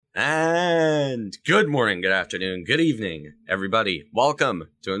And good morning, good afternoon, good evening, everybody. Welcome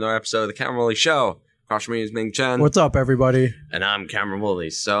to another episode of the Cameron Woolley Show. Across from me is Ming Chen. What's up, everybody? And I'm Cameron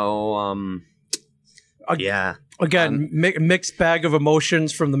Woolley. So, yeah. Again, mixed bag of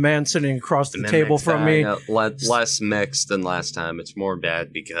emotions from the man sitting across the table from me. Less mixed than last time. It's more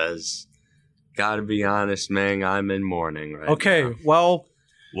bad because, gotta be honest, Ming, I'm in mourning right now. Okay, well...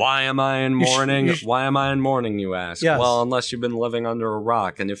 Why am I in mourning? Why am I in mourning, you ask? Yes. Well, unless you've been living under a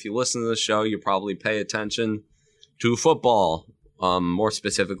rock. And if you listen to the show, you probably pay attention to football. More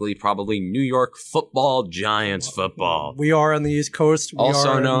specifically, probably New York football, Giants football. We are on the East Coast.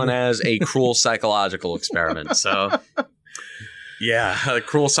 Also known as a cruel psychological experiment. So, yeah, a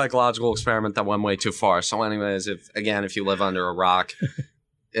cruel psychological experiment that went way too far. So anyways, if you live under a rock,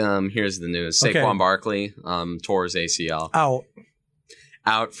 here's the news. Saquon Barkley tore his ACL.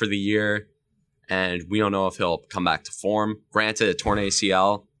 Out for the year, and we don't know if he'll come back to form. Granted, a torn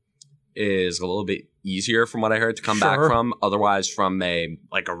ACL is a little bit easier from what I heard to come back from. Otherwise, from a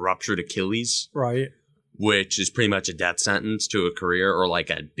ruptured Achilles, right, which is pretty much a death sentence to a career, or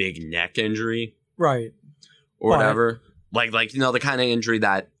like a big neck injury, right, or whatever. Like the kind of injury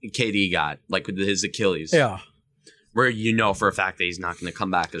that KD got, like with his Achilles, where you know for a fact that he's not going to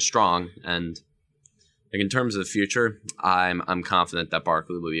come back as strong. And like in terms of the future, I'm confident that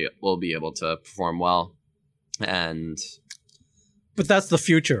Barkley will be able to perform well, but that's the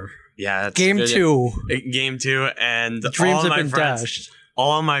future. Yeah, that's Game 2, and the dreams have been dashed.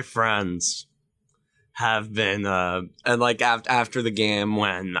 All of my friends have been, and like after the game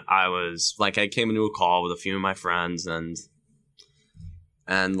when I came into a call with a few of my friends, and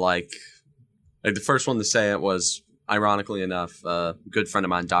like the first one to say it was, ironically enough, a good friend of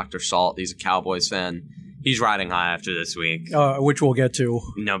mine, Dr. Salt. He's a Cowboys fan. He's riding high after this week. Which we'll get to.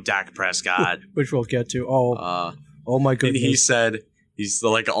 Dak Prescott. Which we'll get to. Oh my goodness. He said,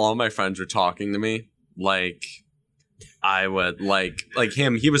 all my friends were talking to me like I would, like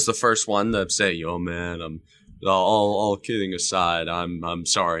him. He was the first one to say, yo, man, I'm all kidding aside, I'm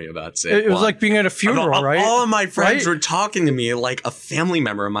sorry about Saquon. It was like being at a funeral, right? All of my friends were talking to me like a family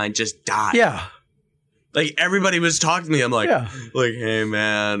member of mine just died. Yeah. Like, everybody was talking to me. I'm like, hey,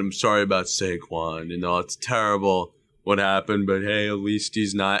 man, I'm sorry about Saquon. It's terrible what happened, but hey, at least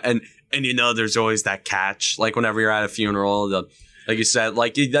he's not. And there's always that catch. Like, whenever you're at a funeral, like you said,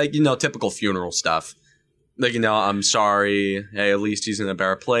 typical funeral stuff. Like, I'm sorry. Hey, at least he's in a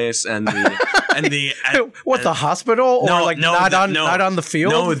better place. And the hospital? Or not on the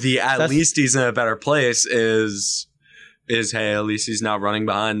field? No, at least he's in a better place is hey, at least he's not running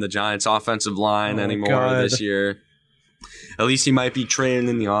behind the Giants offensive line anymore this year. At least he might be training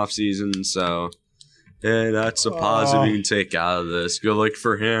in the offseason, so hey, that's a positive you can take out of this. Good luck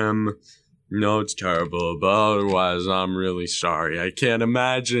for him. It's terrible, but otherwise I'm really sorry. I can't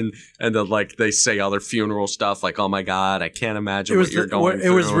imagine. And then they say other funeral stuff like, oh my God, I can't imagine what you're going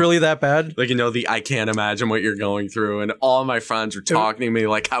through. It was really that bad? I can't imagine what you're going through. And all my friends were talking to me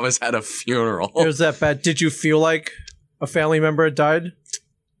like I was at a funeral. It was that bad. Did you feel like a family member had died?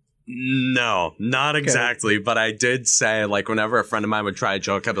 No, not exactly. But I did say, whenever a friend of mine would try a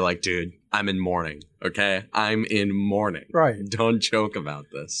joke, I'd be like, dude, I'm in mourning, okay? I'm in mourning. Right. Don't joke about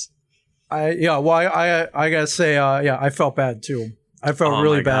this. I gotta say, I felt bad too. I felt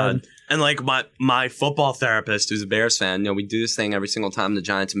really bad. And my football therapist, who's a Bears fan, we do this thing every single time the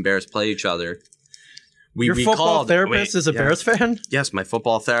Giants and Bears play each other. Your football therapist is a Bears fan? Yes, my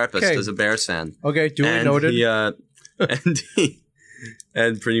football therapist is a Bears fan. Okay, duly noted.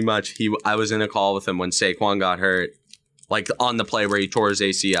 And pretty much I was in a call with him when Saquon got hurt, on the play where he tore his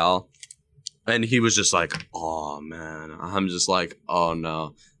ACL, and he was just like, oh man. I'm just like, oh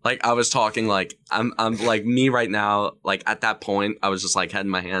no. I was talking I'm like me right now, at that point I was just head in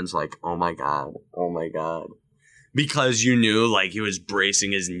my hands oh my God, because you knew he was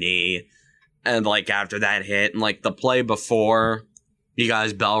bracing his knee, and after that hit and the play before, you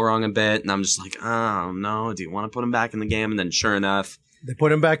guys bell rung a bit, and I'm just like, oh no, do you want to put him back in the game? And then sure enough, they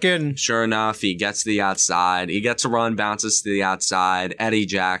put him back in. Sure enough, he gets to the outside. He gets a run, bounces to the outside. Eddie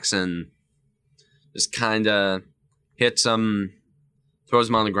Jackson just kind of hits him, throws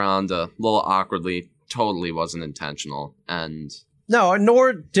him on the ground a little awkwardly. Totally wasn't intentional. And no,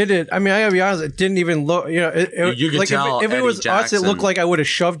 nor did it. I mean, I gotta be honest, it didn't even look, you could tell if it was Jackson, us, it looked like I would have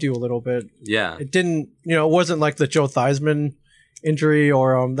shoved you a little bit. Yeah. It didn't, it wasn't like the Joe Theismann injury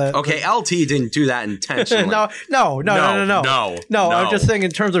or that. Okay, LT didn't do that intentionally. No. I'm just saying in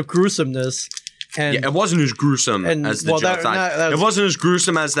terms of gruesomeness. And it wasn't as gruesome as the Joe Theismann. It wasn't as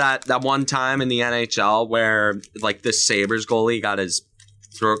gruesome as that one time in the NHL where the Sabres goalie got his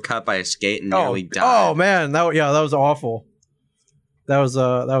throat cut by a skate and nearly died. Oh man, that was awful.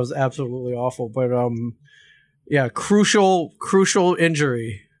 That was absolutely awful. But yeah, crucial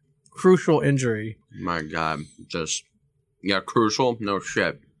injury. Crucial injury. My God. Just, yeah, crucial? No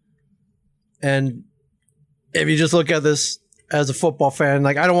shit. And if you just look at this as a football fan,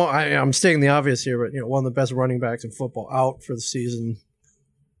 like I'm stating the obvious here, but one of the best running backs in football out for the season,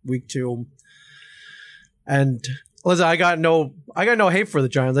 week 2. And listen, I got no hate for the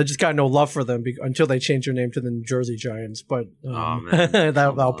Giants. I just got no love for them until they change their name to the New Jersey Giants. But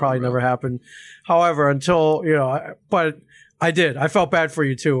that'll probably never happen. However, but I did. I felt bad for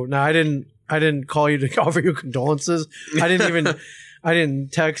you too. Now I didn't call you to offer you condolences. I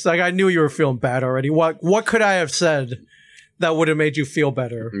didn't text. Like, I knew you were feeling bad already. What could I have said that would have made you feel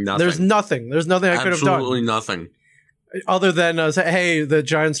better? Nothing. There's nothing I could have done. Absolutely nothing. Other than say, hey, the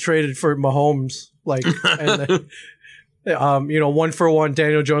Giants traded for Mahomes, like, and 1-for-1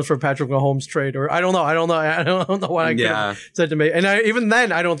 Daniel Jones for Patrick Mahomes trade, or I don't know what I could have said to me. And even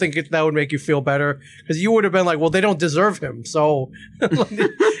then, I don't think that would make you feel better, because you would have been like, well, they don't deserve him, so at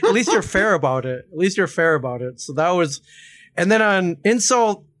least you're fair about it. So that was, and then on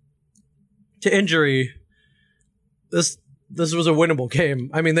insult to injury, this was a winnable game.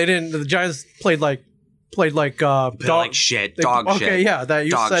 I mean, the Giants played like shit, shit. Okay, yeah, that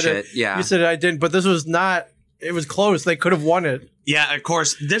you dog said shit, it. Yeah, you said it. I didn't, but this was not. It was close. They could have won it. Yeah, of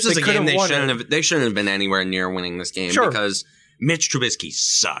course. This is a game they shouldn't have been anywhere near winning this game, because Mitch Trubisky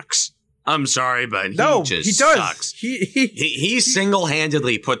sucks. I'm sorry, but he just sucks. He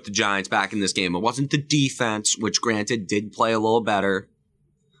single-handedly put the Giants back in this game. It wasn't the defense, which granted did play a little better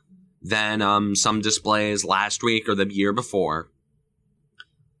than some displays last week or the year before.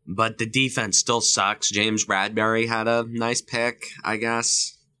 But the defense still sucks. James Bradbury had a nice pick, I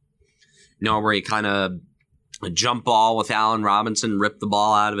guess. Where he kind of a jump ball with Allen Robinson, ripped the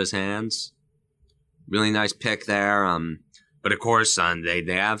ball out of his hands. Really nice pick there. But of course, they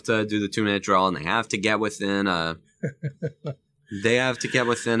have to do the 2-minute drill, and they have to get within a.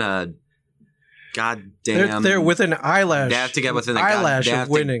 Goddamn. They're within eyelash. They have to get within eyelash of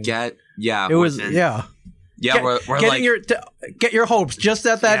winning. It was get your hopes just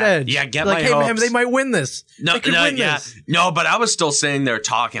at that edge. Yeah, get like, my hopes. Man, they might win this. They could win this. No, but I was still sitting there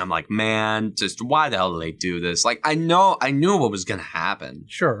talking. I'm like, man, just why the hell did they do this? Like, I knew what was gonna happen.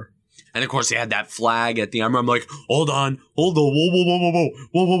 Sure. And of course, they had that flag at the end. I'm like, hold on, whoa,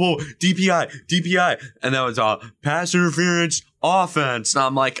 DPI, and that was pass interference offense. And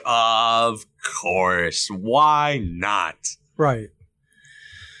I'm like, of course, why not? Right.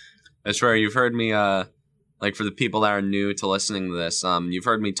 That's right. You've heard me. Like, for the people that are new to listening to this, you've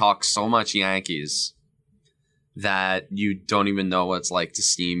heard me talk so much Yankees that you don't even know what it's like to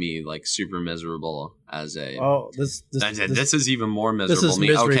see me, like, super miserable as a... Oh, this is even more miserable. This is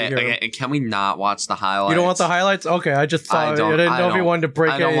misery okay, can we not watch the highlights? You don't want the highlights? Okay, I just thought... I didn't know if you wanted to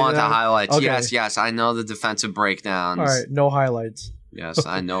break it. I don't want the highlights. Okay. Yes, I know the defensive breakdowns. All right, no highlights. Yes,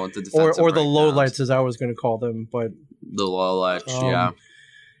 I know what the defensive or the lowlights, as I was going to call them, but... The lowlights, yeah.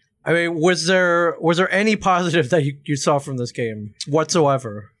 I mean, was there any positive that you saw from this game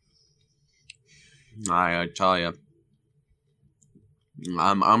whatsoever? I tell you,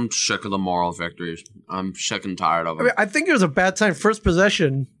 I'm sick of the moral victories. I'm sick and tired of it. I mean, I think it was a bad time. First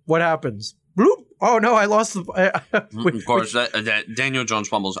possession, what happens? Bloop! Oh no, I lost the. Of course, that Daniel Jones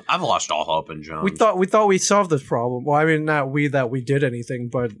fumbles. I've lost all hope in Jones. We thought we solved this problem. Well, I mean, not that we did anything,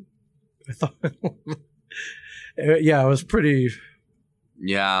 but I thought. Yeah, it was pretty.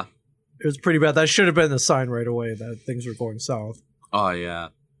 Yeah. It was pretty bad. That should have been the sign right away that things were going south. Oh, yeah.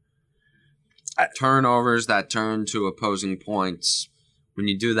 Turnovers that turn to opposing points. When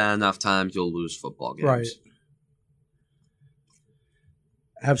you do that enough times, you'll lose football games. Right.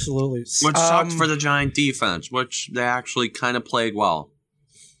 Absolutely. Which sucks for the Giant defense, which they actually kind of played well.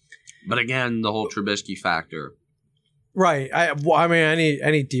 But again, the whole Trubisky factor. Right. I mean,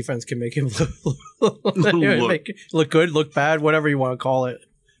 any defense can make him look good, look bad, whatever you want to call it.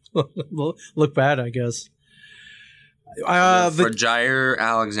 Look bad, I guess. For Jair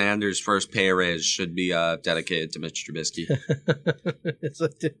Alexander's first pay raise should be dedicated to Mitch Trubisky.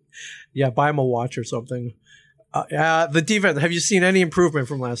 Yeah, buy him a watch or something. The defense, have you seen any improvement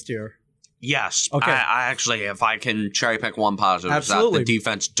from last year? Yes. Okay. I actually, if I can cherry pick one positive, absolutely, that the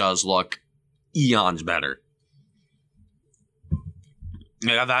defense does look eons better.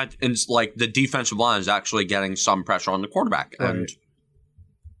 Yeah, that it's like the defensive line is actually getting some pressure on the quarterback, right,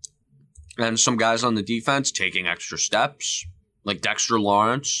 and some guys on the defense taking extra steps, like Dexter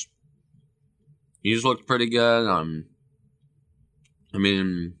Lawrence. He's looked pretty good. I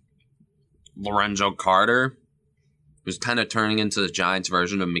mean, Lorenzo Carter was kind of turning into the Giants'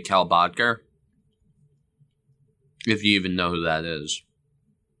 version of Mikhail Bodker, if you even know who that is.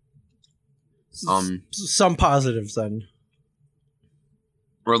 Some positives then.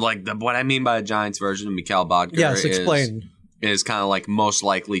 Or like what I mean by a Giants version of Mikhail Bodker. Yes, explain. Is kind of like most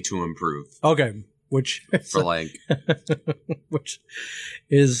likely to improve. Okay, which for like, which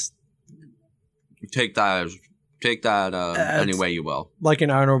is take that any way you will. Like an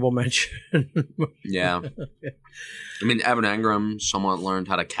honorable mention. Yeah. I mean, Evan Engram somewhat learned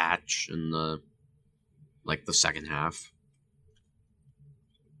how to catch in the second half.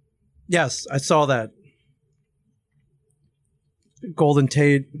 Yes, I saw that. Golden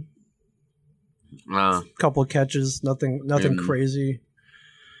Tate, couple of catches, nothing crazy.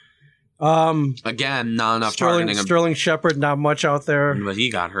 Again, not enough targeting. Sterling Shepard, not much out there, but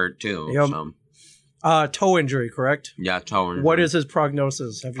he got hurt too. Yep. So. Toe injury, correct? Yeah, toe injury. What is his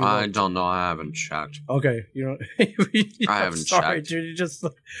prognosis? Have you I don't know. I haven't checked. Okay, you know. I haven't checked. Dude, you just.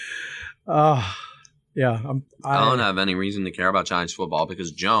 Yeah, I don't have any reason to care about Giants football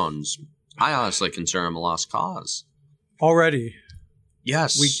because Jones, I honestly consider him a lost cause. Already.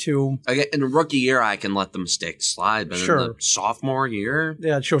 Yes. Week 2. In a rookie year, I can let the mistakes slide, but in the sophomore year,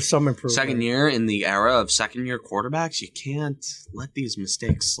 yeah, it shows some improvement. Second year, in the era of second-year quarterbacks, you can't let these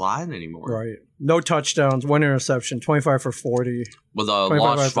mistakes slide anymore. Right. No touchdowns, 1 interception, 25 for 40. With a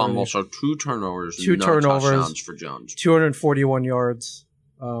lost fumble, so 2 turnovers, touchdowns for Jones. 241 yards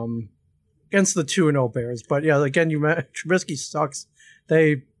against the 2-0 Bears. But yeah, again, Trubisky sucks.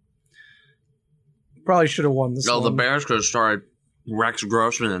 They probably should have won this one. The Bears could have started Rex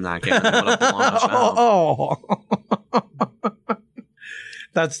Grossman in that game.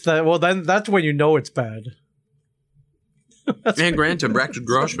 That's when you know it's bad. And granted, Rex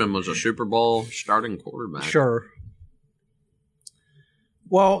Grossman was a Super Bowl starting quarterback. Sure.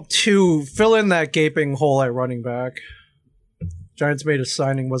 Well, to fill in that gaping hole at running back, Giants made a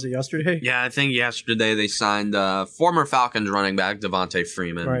signing. Was it yesterday? Yeah, I think yesterday they signed former Falcons running back Devontae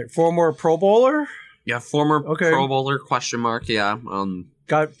Freeman. Right, former Pro Bowler. Yeah, former Pro Bowler ? Yeah.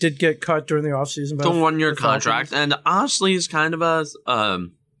 Did get cut during the offseason. The 1-year contract, and honestly, is kind of a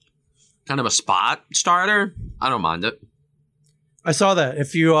spot starter. I don't mind it. I saw that.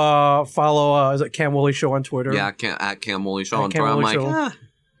 If you follow, is it Cam Woolley Show on Twitter? Yeah, at Cam Woolley Show on Twitter. I'm like,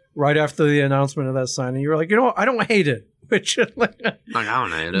 right after the announcement of that signing, you were like, I don't hate it. Which I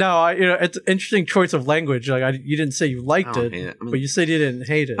don't hate it. No, it's an interesting choice of language. Like you didn't say you liked it, but you said you didn't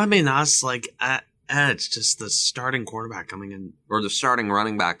hate it. I mean, that's like. It's just the starting quarterback coming in, or the starting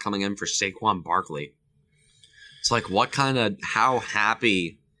running back coming in for Saquon Barkley. It's like, how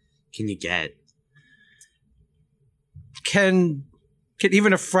happy can you get? Can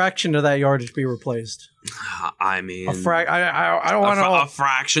even a fraction of that yardage be replaced? I mean, I don't want a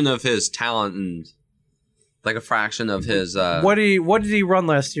fraction of his talent and like a fraction of his. What did he run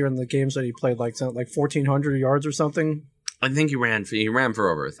last year in the games that he played? Like 1,400 yards or something. I think he ran for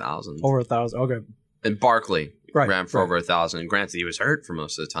over 1,000. Over 1,000. Okay. And Barkley ran for over 1,000. And granted, he was hurt for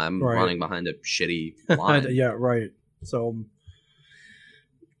most of the time, running behind a shitty line. Yeah, right. So,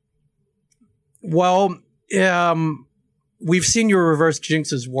 well, we've seen your reverse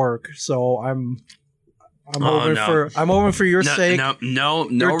jinxes work. So I'm hoping for your sake. No,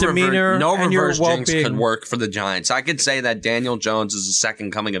 your demeanor, no and reverse your jinx could work for the Giants. I could say that Daniel Jones is the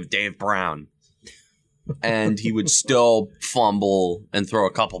second coming of Dave Brown. And he would still fumble and throw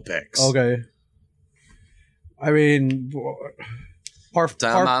a couple picks. Okay. I mean,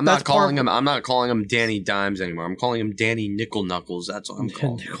 I'm not calling him Danny Dimes anymore. I'm calling him Danny Nickel Knuckles. That's what I'm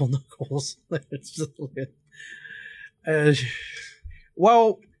calling him. Nickel Knuckles.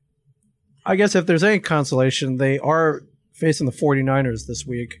 Well, I guess if there's any consolation, they are facing the 49ers this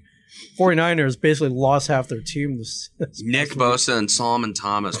week. 49ers basically lost half their team this Nick Bosa and Solomon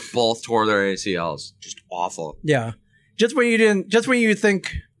Thomas both tore their ACLs. Just awful. Yeah. Just when you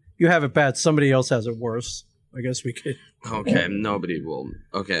think you have it bad, somebody else has it worse. I guess we could. Okay, nobody will.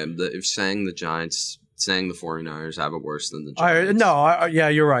 Okay, if saying the 49ers have it worse than the Giants. Yeah,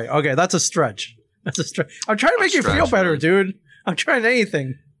 you're right. Okay, that's a stretch. I'm trying to make you feel better, dude. I'm trying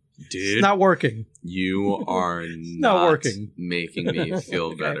anything. Dude, it's not working. You are not working. Making me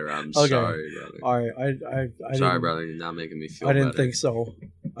feel better. I'm sorry, brother. All right, I sorry, brother. You're not making me feel better. I didn't think so.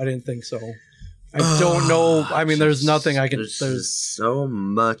 I don't know. I mean, there's nothing I can. There's so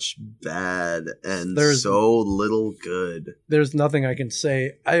much bad and so little good. There's nothing I can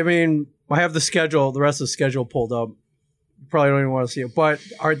say. I mean, I have the rest of the schedule pulled up. You probably don't even want to see it. But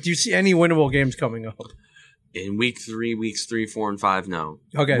do you see any winnable games coming up? In weeks 3, 4, and 5, no.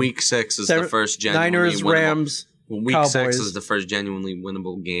 Okay. Week 6 is the first genuinely Niners, winnable. Rams, Week Cowboys. 6 is the first genuinely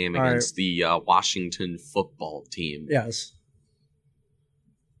winnable game against the Washington football team. Yes.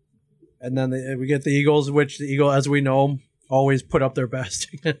 And then we get the Eagles, which the Eagle, as we know, always put up their best.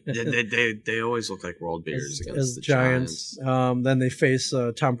 They always look like world beaters against the Giants. Then they face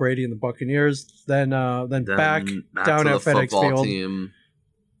Tom Brady and the Buccaneers. Then back down at FedEx Field. Team.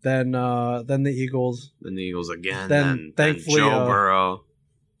 Then the Eagles. Then the Eagles again. Then thankfully Joe Burrow.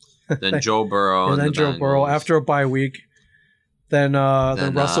 Then Joe Burrow. And then Joe Burrow after a bye week. Then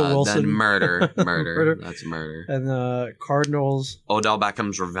Russell Wilson. Then murder. That's murder. And Cardinals. Odell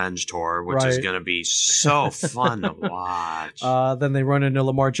Beckham's revenge tour, which is going to be so fun to watch. Then they run into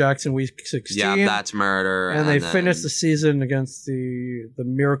Lamar Jackson week 16. Yeah, that's murder. And they finish the season against the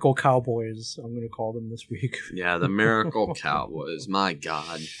Miracle Cowboys. I'm going to call them this week. Yeah, the Miracle Cowboys. My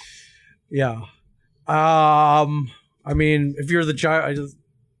God. Yeah. I mean, if you're the Giants,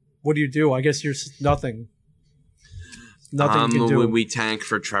 what do? I guess you're nothing. Nothing you can do. We tank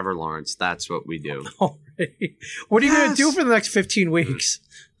for Trevor Lawrence. That's what we do. Alright. What are you going to do for the next 15 weeks?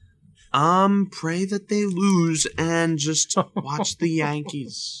 Pray that they lose and just watch the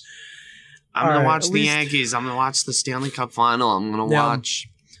Yankees. I'm going to watch the Yankees. I'm going to watch the Stanley Cup Final. I'm going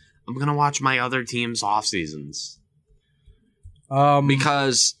to watch my other teams' off seasons.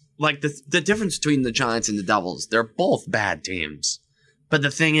 Because like the difference between the Giants and the Devils, they're both bad teams. But the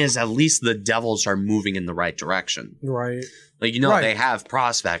thing is, at least the Devils are moving in the right direction. Right. Like, they have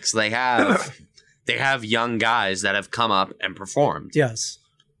prospects. They have young guys that have come up and performed. Yes.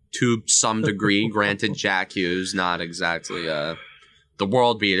 To some degree. Granted, Jack Hughes, not exactly the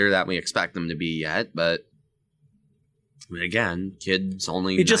world beater that we expect him to be yet. But, again, kid's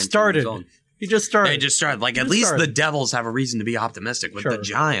only He just started. He just started. Like, at least the Devils have a reason to be optimistic. With the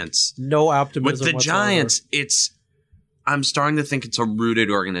Giants. No optimism With the whatsoever. Giants, I'm starting to think it's a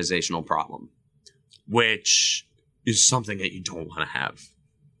rooted organizational problem, which is something that you don't want to have.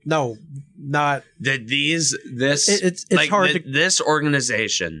 No, not that. It's like hard. This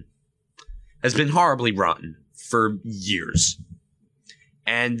organization has been horribly run for years,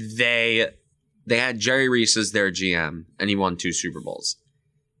 and they had Jerry Reese as their GM, and he won 2 Super Bowls.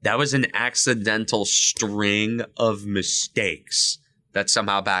 That was an accidental string of mistakes that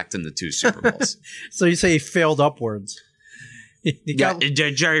somehow backed in the 2 Super Bowls. So you say he failed upwards.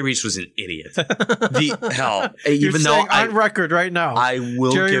 Jerry Reese was an idiot. Even though on record right now, I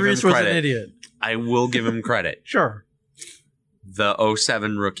will Jerry give Reese him credit. was an idiot. I will give him credit. Sure. The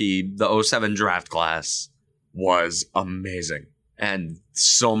 07 rookie, the 07 draft class was amazing. And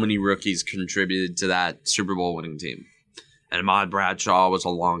so many rookies contributed to that Super Bowl winning team. And Ahmad Bradshaw was a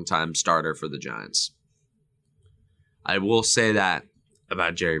longtime starter for the Giants. I will say that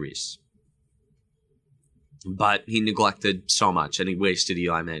about Jerry Reese. But he neglected so much, and he wasted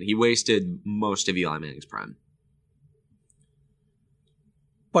Eli Manning. He wasted most of Eli Manning's prime.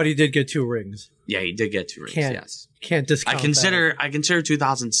 But he did get 2 rings. Yeah, he did get 2 rings. Yes, can't discount. I consider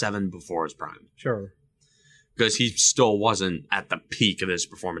 2007 before his prime. Sure, because he still wasn't at the peak of his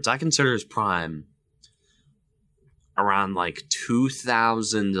performance. I consider his prime around like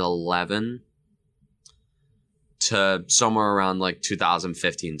 2011 to somewhere around like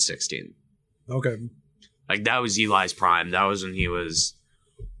 2015-16. Okay. Like, that was Eli's prime. That was when he was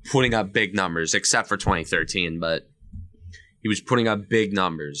putting up big numbers, except for 2013. But he was putting up big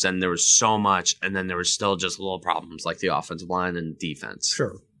numbers, and there was so much, and then there was still just little problems like the offensive line and defense.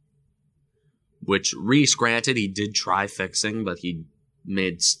 Sure. Which Reese, granted, he did try fixing, but he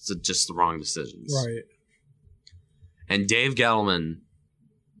made just the wrong decisions. Right. And Dave Gettleman...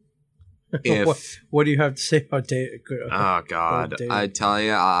 What do you have to say about Dave? Oh, God. I tell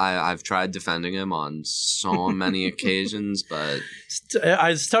you, I've tried defending him on so many occasions, but...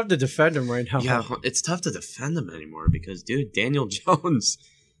 It's tough to defend him right now. Yeah, it's tough to defend him anymore because, dude, Daniel Jones,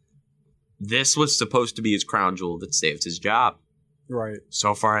 this was supposed to be his crown jewel that saved his job. Right.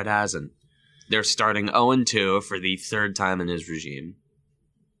 So far, it hasn't. They're starting 0-2 for the 3rd time in his regime.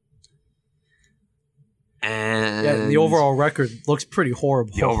 And the overall record looks pretty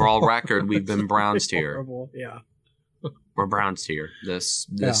horrible. The overall record, we've been Browns tier. Horrible. Yeah. We're Browns tier. This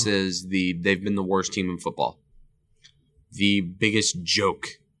is they've been the worst team in football. The biggest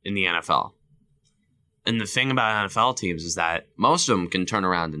joke in the NFL. And the thing about NFL teams is that most of them can turn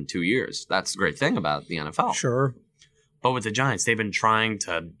around in 2 years. That's the great thing about the NFL. Sure. But with the Giants, they've been trying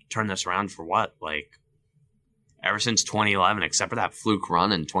to turn this around for what? Like, ever since 2011, except for that fluke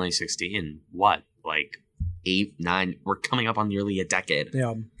run in 2016. What? Like, 8, 9, we're coming up on nearly a decade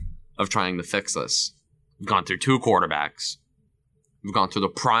of trying to fix this. We've gone through 2 quarterbacks. We've gone through the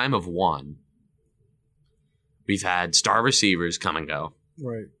prime of 1. We've had star receivers come and go.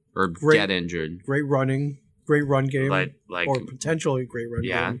 Right. Or get injured. Great running. Great run game. Or potentially great run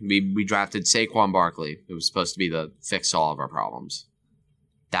game. Yeah. We drafted Saquon Barkley. It was supposed to be the fix all of our problems.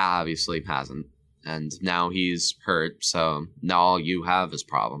 That obviously hasn't. and now he's hurt, so now all you have is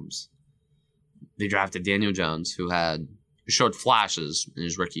problems. They drafted Daniel Jones, who showed flashes in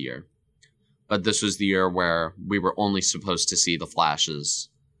his rookie year. But this was the year where we were only supposed to see the flashes,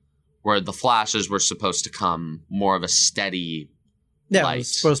 where the flashes were supposed to come more of a steady light. It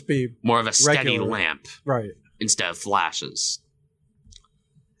was supposed to be more of a steady regular lamp. Right. Instead of flashes.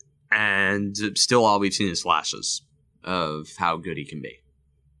 And still all we've seen is flashes of how good he can be.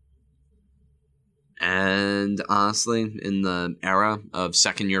 And honestly, in the era of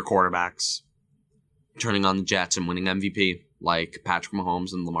second-year quarterbacks turning on the Jets and winning MVP like Patrick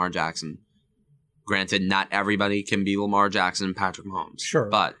Mahomes and Lamar Jackson, granted, not everybody can be Lamar Jackson and Patrick Mahomes. Sure.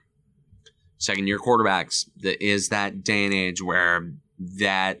 But second-year quarterbacks, is that day and age where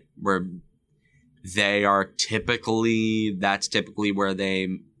they are typically, that's typically where they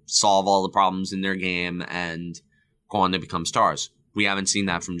solve all the problems in their game and go on to become stars. We haven't seen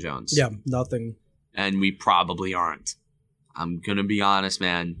that from Jones. Yeah, nothing. And we probably aren't. I'm going to be honest,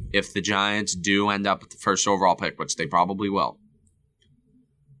 man. If the Giants do end up with the first overall pick, which they probably will.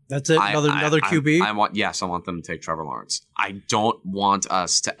 That's it? Another QB? I want them to take Trevor Lawrence. I don't want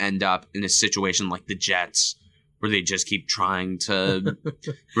us to end up in a situation like the Jets where they just keep trying to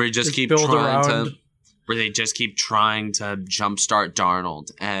where they just keep trying to jumpstart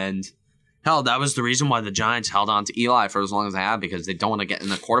Darnold. And hell, that was the reason why the Giants held on to Eli for as long as they have, because they don't want to get in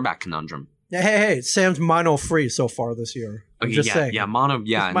the quarterback conundrum. Hey, Sam's mono-free so far this year. I'm just saying. Yeah, mono.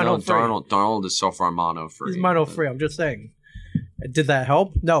 Yeah, I know Darnold is so far mono-free. He's mono-free. I'm just saying. Did that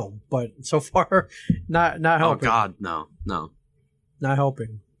help? No, but so far, not helping. Oh God, no, not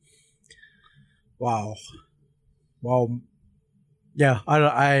helping. Wow. Well, yeah,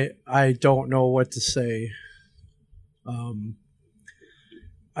 I don't know what to say.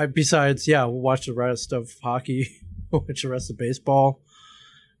 Besides, we'll watch the rest of hockey, watch the rest of baseball,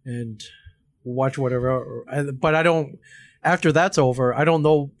 and we'll watch whatever. But I don't. After that's over, I don't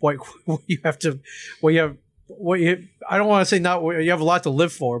know what you have to. I don't want to say not. You have a lot to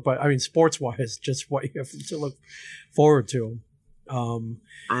live for, but I mean, sports wise, just what you have to look forward to.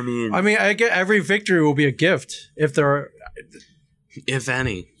 I get every victory will be a gift if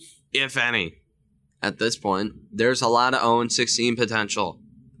any. At this point, there's a lot of 0-16 potential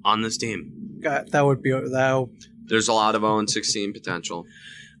on this team. God, that would be that. There's a lot of 0-16 potential.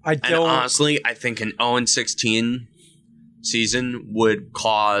 And honestly, I think an 0-16 season would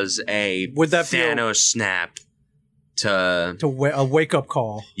cause a Thanos snap to a wake up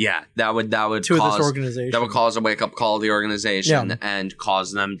call. Yeah, that would to cause this organization. That would cause a wake up call to the organization and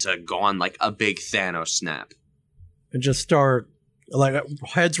cause them to go on like a big Thanos snap and just start like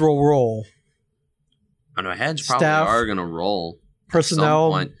heads will roll. I know heads probably are gonna roll.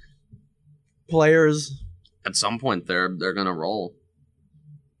 Personnel, players. At some point, they're gonna roll.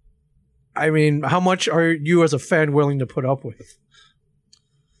 I mean, how much are you as a fan willing to put up with?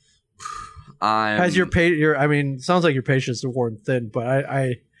 Sounds like your patience is worn thin, but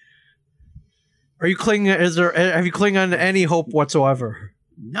are you clinging? Have you clinging on to any hope whatsoever?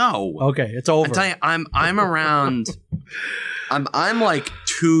 No. Okay, it's over. I tell you, I'm around. I'm like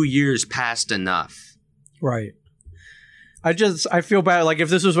 2 years past enough. Right. I feel bad. Like if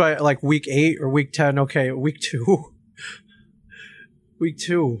this was like week 8 or week 10. Okay, week 2. Week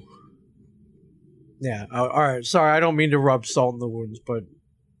 2. Yeah. All right. Sorry, I don't mean to rub salt in the wounds, but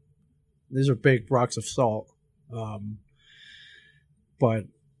these are big rocks of salt.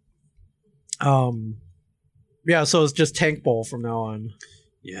 Yeah. So it's just Tank Bowl from now on.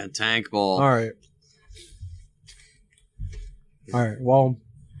 Yeah, Tank Bowl. All right. Well,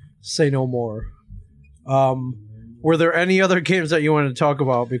 say no more. Were there any other games that you wanted to talk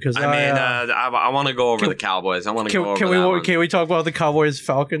about? Because I want to go over the Cowboys. I want to go over Can we talk about the Cowboys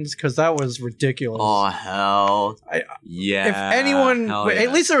Falcons? Because that was ridiculous. Oh hell! Yeah. If anyone,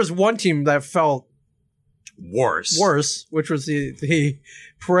 at least there was one team that felt worse, which was the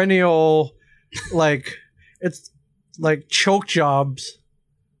perennial, like it's like choke jobs,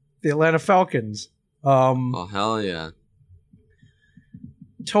 the Atlanta Falcons. Oh hell yeah!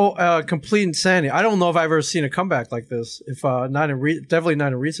 Complete insanity. I don't know if I've ever seen a comeback like this. If definitely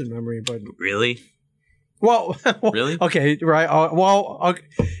not in recent memory, but really. Well, really? Okay, right.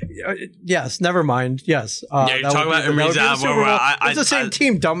 Yes. Never mind. Yes. Yeah, you're talking about it's the same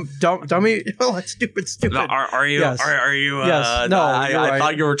team. Dummy. Stupid. Are you? Yes. Are you? Yes. No. I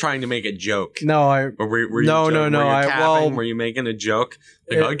thought you were trying to make a joke. No. Were you were you making a joke?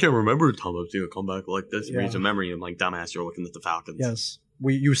 Like, I can't remember a time I've seen a comeback like this. In recent memory, I'm like, dumbass, you're looking at the Falcons. Yes.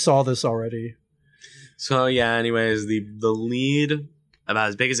 You saw this already. So yeah. Anyways, the lead about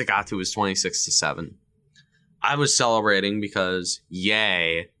as big as it got to was 26-7. I was celebrating because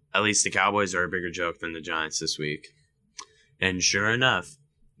yay, at least the Cowboys are a bigger joke than the Giants this week. And sure enough,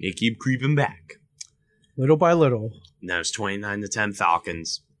 they keep creeping back. Little by little. And that was 29-10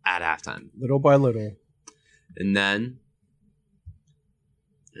 Falcons at halftime. Little by little. And then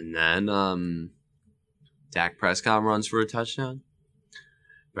Dak Prescott runs for a touchdown.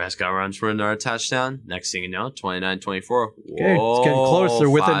 Prescott runs for another touchdown. Next thing you know, 29-24. Whoa, okay, it's getting close. They're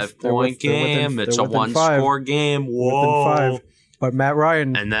within 5-point game. It's a one-score game. Whoa. Within 5. But Matt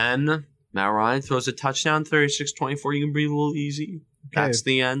Ryan. And then Matt Ryan throws a touchdown, 36-24. You can breathe a little easy. Okay. That's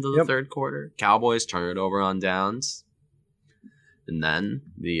the end of the third quarter. Cowboys turn it over on downs. And then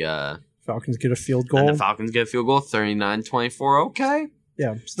the Falcons get a field goal. And the Falcons get a field goal, 39-24. Okay.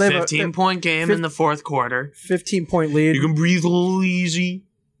 Yeah. So 15-point game in the fourth quarter. 15-point lead. You can breathe a little easy.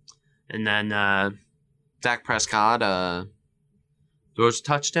 And then Dak Prescott throws a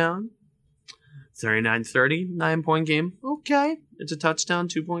touchdown. 39-30, 9-point game. Okay. It's a touchdown,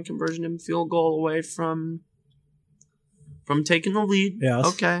 2-point conversion, and field goal away from taking the lead. Yes.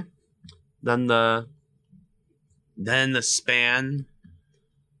 Okay. Then the span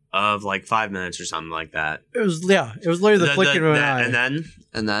of like 5 minutes or something like that. It was literally the flicking of an eye.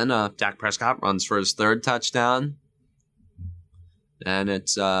 And then Dak Prescott runs for his third touchdown. And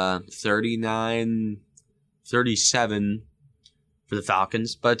it's 39-37 for the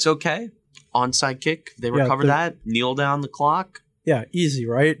Falcons. But it's okay. Onside kick. They recover that. Kneel down the clock. Yeah, easy,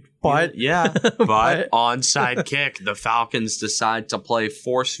 right? But but onside kick. The Falcons decide to play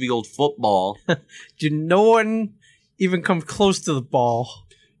force field football. Did no one even come close to the ball?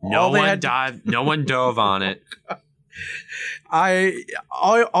 No one dove on it.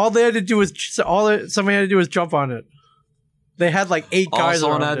 Somebody had to do was jump on it. They had like 8 guys.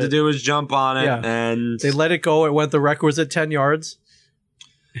 All someone had to do was jump on it, and they let it go. It went the requisite 10 yards.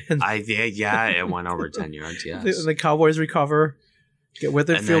 And it went over 10 yards. Yes. The Cowboys recover, get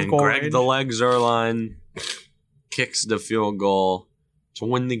within field goal range. Greg the Leg Zuerlein kicks the field goal to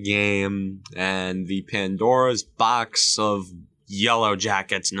win the game, and the Pandora's box of Yellow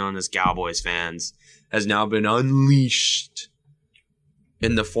Jackets, known as Cowboys fans, has now been unleashed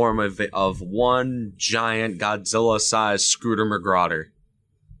in the form of one giant Godzilla-sized Scooter McGrawder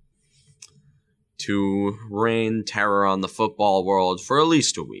to rain terror on the football world for at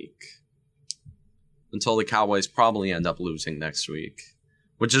least a week. Until the Cowboys probably end up losing next week.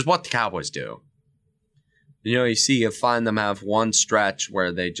 Which is what the Cowboys do. You find them have one stretch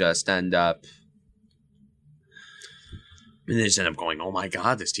where they just end up... And they just end up going, oh my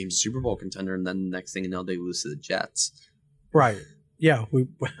God, this team's a Super Bowl contender. And then the next thing you know, they lose to the Jets. Right. Yeah. You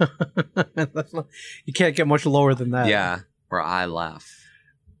can't get much lower than that. Yeah. Where I laugh.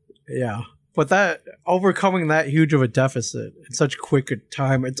 Yeah. But that overcoming that huge of a deficit in such quick a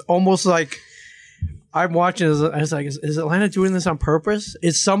time, it's almost like I'm watching. I was like, is Atlanta doing this on purpose?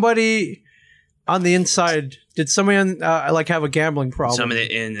 Is somebody on the inside? Did somebody have a gambling problem?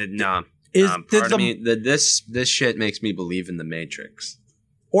 No. This shit makes me believe in the Matrix.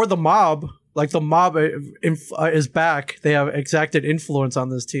 Or the mob. Like the mob is back. They have exacted influence on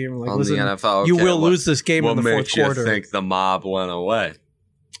this team. Like, listen, the NFL, you will lose this game in the fourth quarter. What makes you think the mob went away?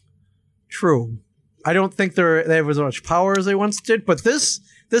 True. I don't think they have as much power as they once did, but this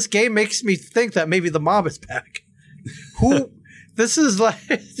game makes me think that maybe the mob is back. This is like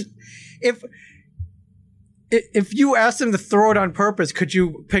if you asked them to throw it on purpose, could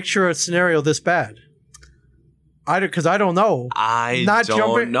you picture a scenario this bad? Because I don't know. I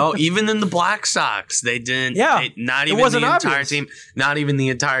don't know. Even in the Black Sox, they didn't. Yeah, not even the entire team. Not even the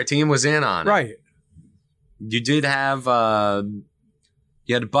entire team was in on it. Right. You did have.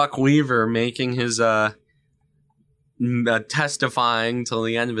 You had Buck Weaver making his testifying till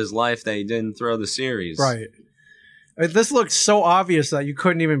the end of his life that he didn't throw the series. Right. I mean, this looks so obvious that you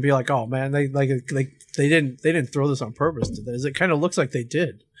couldn't even be like, "Oh man, they didn't throw this on purpose." Did they? It kind of looks like they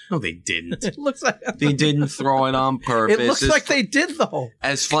did. No, they didn't. It looks like they didn't throw it on purpose. It looks like they did, though.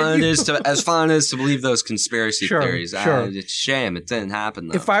 As fun as to believe those conspiracy theories. Sure. It's a shame it didn't happen.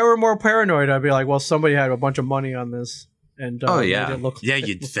 Though. If I were more paranoid, I'd be like, "Well, somebody had a bunch of money on this." And made it look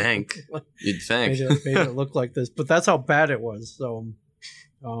you'd think. You'd think. Made it look like this, but that's how bad it was. So,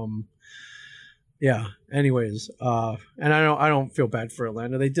 yeah. Anyways, and I don't feel bad for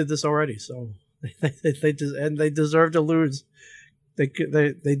Atlanta. They did this already, so they deserve to lose.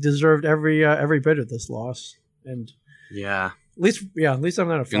 They deserved every bit of this loss, and at least I'm not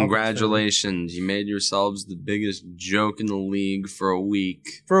a Falcons Congratulations, fan. You made yourselves the biggest joke in the league for a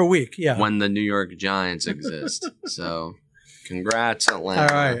week. Yeah. When the New York Giants exist, so. Congrats, Atlanta. All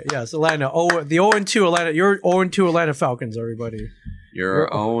right, yes, Atlanta. The 0-2 Atlanta. You're 0-2 Atlanta Falcons, everybody. You're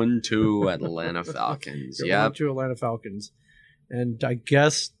 0-2 Atlanta Falcons. You're 0-2 Atlanta Falcons. And I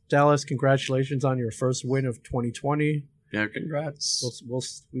guess, Dallas, congratulations on your first win of 2020. Yeah, congrats. We'll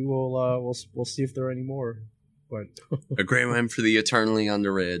see if there are any more. But a great win for the eternally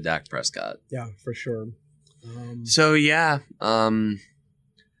underrated Dak Prescott. Yeah, for sure. So yeah, I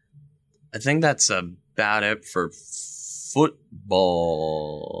think that's about it for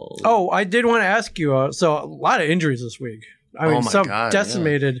football. Oh, I did want to ask you. So a lot of injuries this week. I mean, some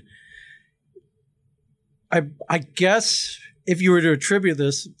decimated. Yeah. I guess if you were to attribute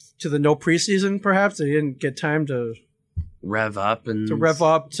this to the no preseason, perhaps they didn't get time to rev up to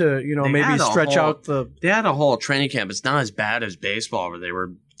maybe stretch out the. They had a whole training camp. It's not as bad as baseball, where they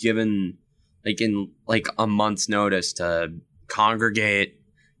were given a month's notice to congregate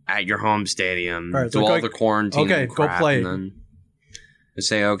at your home stadium, right, do all the quarantine. Okay, and crap, go play. And then they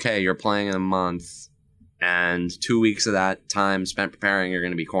say, okay, you're playing in a month, and 2 weeks of that time spent preparing, you're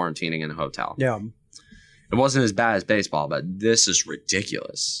going to be quarantining in a hotel. Yeah. It wasn't as bad as baseball, but this is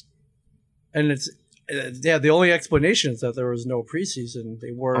ridiculous. And it's the only explanation is that there was no preseason.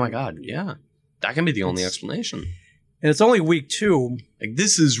 They were. Oh my god, yeah, that can be the only explanation. And it's only week 2. Like,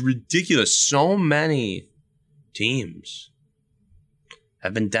 this is ridiculous. So many teams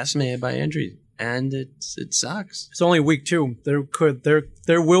have been decimated by injury, and it sucks. It's only week 2.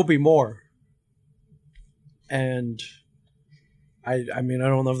 There will be more. And I mean, I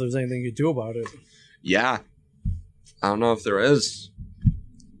don't know if there's anything you can do about it. Yeah. I don't know if there is.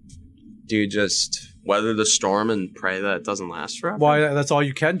 Do you just weather the storm and pray that it doesn't last forever? Well, that's all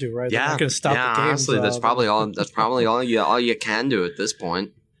you can do, right? Yeah. They're not going to stop the games. Honestly, that's probably all you can do at this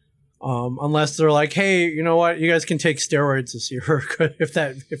point. Unless they're like, hey, you know what? You guys can take steroids this year if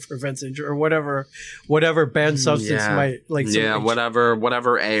it prevents injury or whatever banned substance might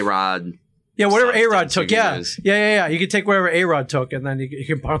whatever A-Rod. Yeah, whatever A-Rod took. Yeah. You can take whatever A-Rod took, and then you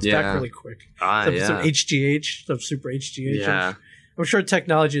can bounce back really quick. Some HGH, some super HGH. Yeah. I'm sure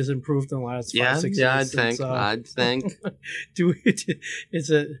technology has improved in the last 5-6 years. Yeah, I'd think.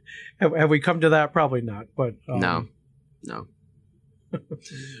 Have we come to that? Probably not. But no.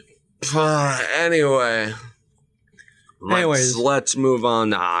 Anyway, let's move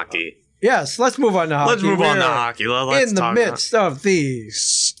on to hockey. Yes, let's move on to hockey. Let's move on to hockey. Let's in the midst of the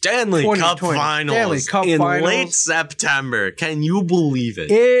Stanley Cup Finals in late September. Can you believe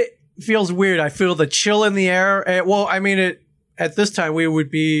it? It feels weird. I feel the chill in the air. Well, I mean, at this time it would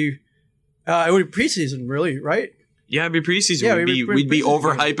be preseason, really, right? Yeah, it'd be preseason. Yeah, we'd be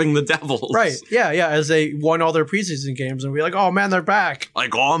overhyping the Devils. Right. Yeah, as they won all their preseason games and we're like, oh man, they're back.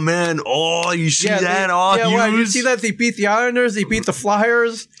 Like, oh man, you see that? You see that? They beat the Islanders, they beat the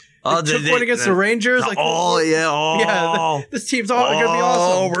Flyers. They took one against the Rangers. This team's all going to be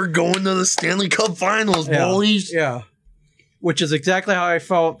awesome. Oh, we're going to the Stanley Cup Finals, boys. Yeah. Which is exactly how I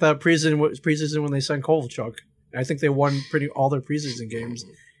felt that preseason when they sent Kovalchuk. I think they won all their preseason games.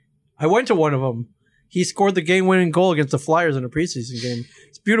 I went to one of them. He scored the game-winning goal against the Flyers in a preseason game.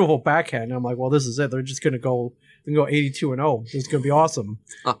 It's beautiful backhand. And I'm like, well, this is it. They're just going to go 82-0. This is going to be awesome.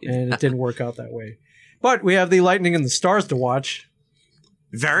 And it didn't work out that way. But we have the Lightning and the Stars to watch.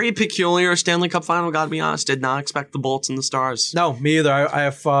 Very peculiar Stanley Cup final, gotta be honest. Did not expect the Bolts and the Stars. No, me either.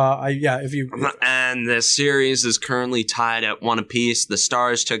 And the series is currently tied at 1 apiece. The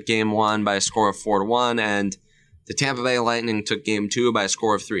Stars took game 1 by a score of 4-1, and the Tampa Bay Lightning took game 2 by a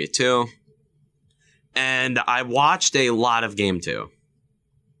score of 3-2. And I watched a lot of game 2.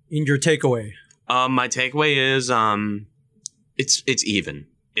 In your takeaway? My takeaway is it's even.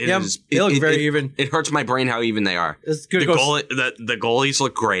 They look very even. It hurts my brain how even they are. It's good. The goalies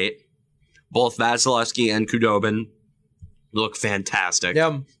look great. Both Vasilevsky and Khudobin look fantastic.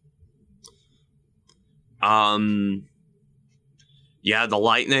 Yeah. The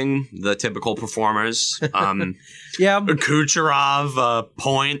Lightning, the typical performers. Kucherov,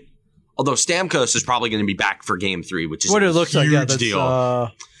 Point. Although Stamkos is probably going to be back for Game 3, which is what it looks huge like. Yeah,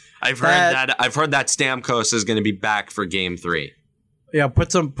 deal. I've heard that Stamkos is going to be back for Game 3. Yeah,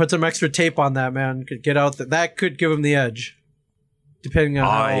 put some extra tape on that, man. Could get out that could give him the edge, depending on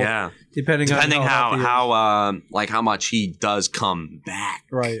how much he does come back.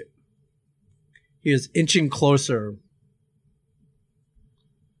 Right, he is inching closer.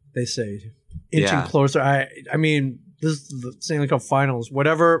 They say inching closer. I mean, this is the Stanley Cup Finals.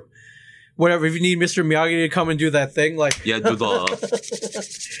 Whatever. If you need Mr. Miyagi to come and do that thing, do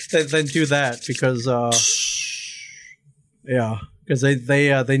the then do that because because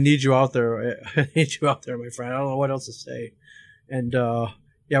they need you out there. Need you out there, my friend. I don't know what else to say. And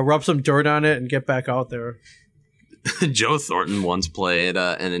rub some dirt on it and get back out there. Joe Thornton once played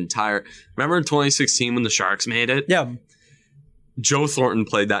an entire. Remember in 2016 when the Sharks made it? Yeah. Joe Thornton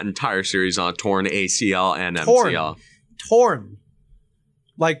played that entire series on a torn ACL and MCL. torn.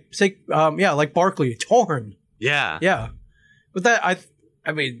 Like say, like Barkley, torn. Yeah. Yeah, but I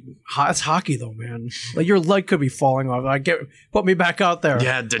mean, it's hockey though, man. Like your leg could be falling off. Put me back out there.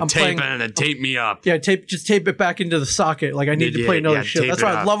 Yeah, tape me up. Yeah, just tape it back into the socket. Like I need to play another shift. That's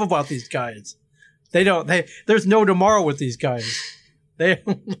what I love about these guys. There's no tomorrow with these guys.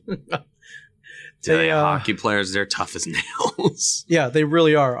 Hockey players, they're tough as nails. Yeah, they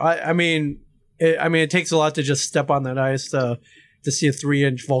really are. I mean, it takes a lot to just step on that ice to see a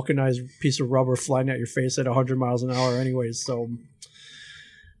 3-inch vulcanized piece of rubber flying at your face at 100 miles an hour anyways. So,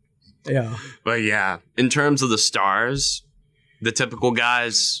 yeah. But yeah, in terms of the stars, the typical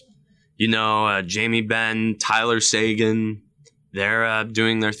guys, Jamie Benn, Tyler Sagan, they're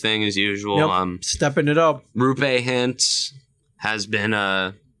doing their thing as usual. Yep, stepping it up. Rupe Hint has been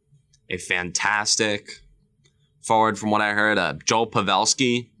a fantastic forward from what I heard. Joel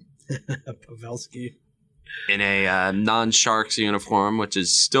Pavelski. Pavelski. In a non-Sharks uniform, which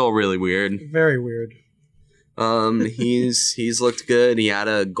is still really weird. Very weird. He's looked good. He had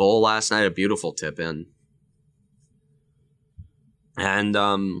a goal last night, a beautiful tip in. And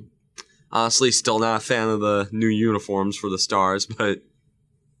honestly, still not a fan of the new uniforms for the Stars, but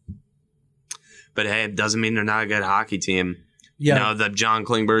hey, it doesn't mean they're not a good hockey team. Yeah. The John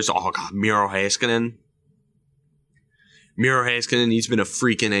Klingbergs, Miro Heiskanen. He's been a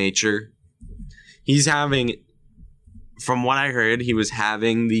freak of nature. He's having, from what I heard, he was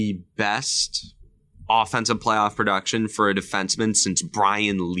having the best offensive playoff production for a defenseman since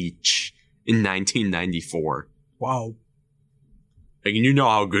Brian Leetch in 1994. Wow. Like, you know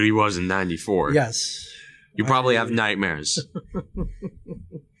how good he was in 94. Yes. You probably have nightmares.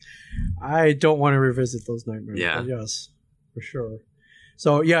 I don't want to revisit those nightmares. Yeah. But yes, for sure.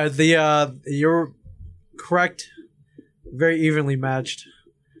 So, yeah, you're correct. Very evenly matched.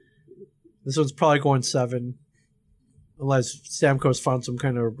 This one's probably going 7, unless Stamkos found some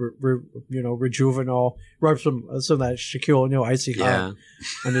kind of rejuvenol, rub some of that Shaquille O'Neal icy hot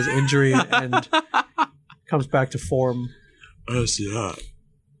on his injury, and comes back to form. I see that.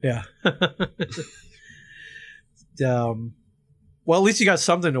 Yeah. Well, at least you got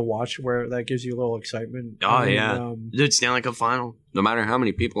something to watch where that gives you a little excitement. Oh, dude, Stanley Cup final. No matter how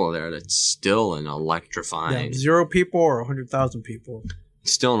many people are there, that's still an electrifying. 0 people or 100,000 people.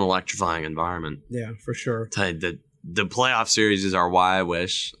 Still an electrifying environment. Yeah, for sure. The playoff series are why I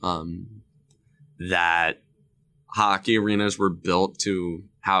wish that hockey arenas were built to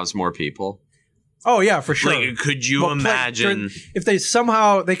house more people. Oh yeah, for sure. Like, could you imagine if they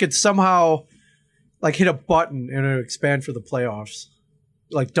could somehow like hit a button and it would expand for the playoffs,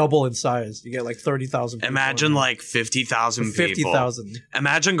 like double in size? You get like 30,000. Imagine like 50,000 people. 50,000.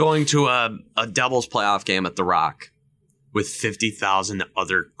 Imagine going to a Devils playoff game at the Rock with 50,000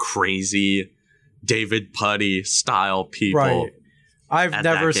 other crazy David Putty style people. Right. I've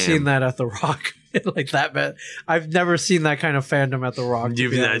never seen that at the Rock. Like that, man. I've never seen that kind of fandom at the Rock.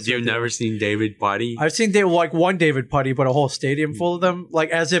 You've never seen David Putty? I've seen one David Putty, but a whole stadium full of them, like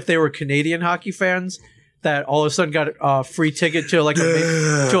as if they were Canadian hockey fans that all of a sudden got a free ticket to like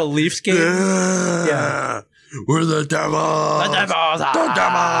to a Leafs game. Yeah, we're the Devils. The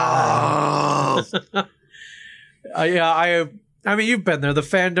Devils. I mean, you've been there. The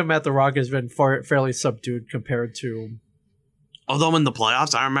fandom at the Rock has been fairly subdued compared to. Although in the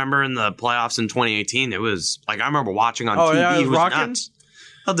playoffs, I remember in the playoffs in 2018, it was like I remember watching on TV. Yeah, it was rocking? nuts.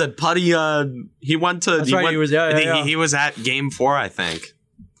 Oh, the Putty, he went to. He was at Game 4, I think.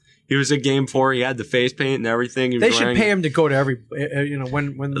 He was at Game 4. He had the face paint and everything. They should pay him to go to every,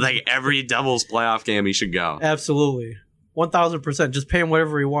 when like every Devils playoff game, he should go. Absolutely, 1,000%. Just pay him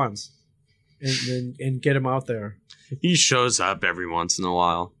whatever he wants, and get him out there. He shows up every once in a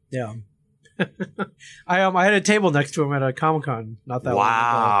while. Yeah. I had a table next to him at a Comic-Con not that long ago.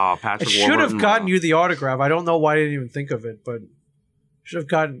 Wow, Patrick I should have gotten you the autograph. I don't know why I didn't even think of it, but should have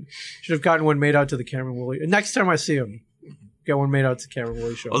gotten one made out to the Cameron Woolley. Next time I see him, get one made out to Cameron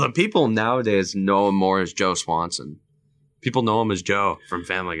Woolley show. Well, the people nowadays know him more as Joe Swanson. People know him as Joe from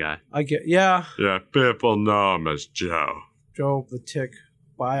Family Guy. Yeah, people know him as Joe. Joe the Tick.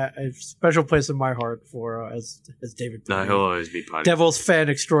 By a special place in my heart for as David. No, he'll always be Putty. Devils fan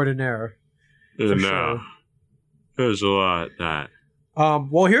extraordinaire. No, there's a lot of that.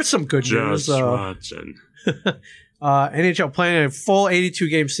 Well, here's some good news. Swanson. NHL planning a full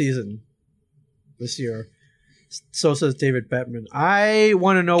 82-game season this year. So says David Bettman. I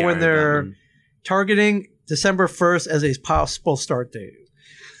want to know when they're targeting December 1st as a possible start date.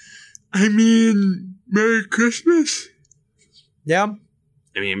 I mean, Merry Christmas. Yeah.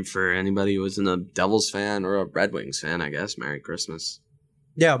 I mean, for anybody who isn't a Devils fan or a Red Wings fan, I guess, Merry Christmas.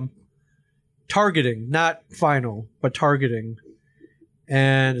 Yeah. targeting, not final, but targeting.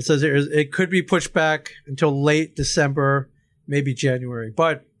 And it says it could be pushed back until late December, maybe January.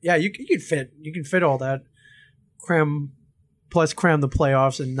 But yeah, you can fit all that, cram the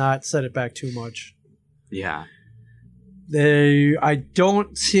playoffs and not set it back too much. Yeah. I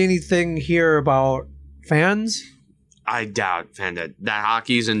don't see anything here about fans. I doubt that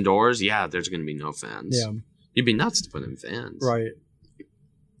hockey's indoors. Yeah, there's going to be no fans. Yeah, you'd be nuts to put in fans, right?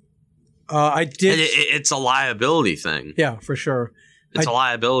 I did. It's a liability thing. Yeah, for sure. It's a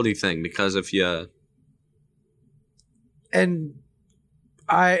liability thing because if you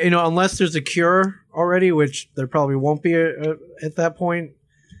unless there's a cure already, which there probably won't be at that point.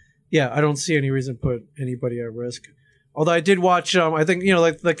 Yeah, I don't see any reason to put anybody at risk. Although I did watch, I think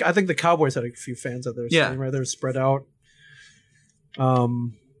I think the Cowboys had a few fans at their stadium, right? They're spread out.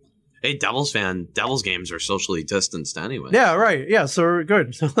 Hey, Devils games are socially distanced anyway. Yeah, right. Yeah, so we're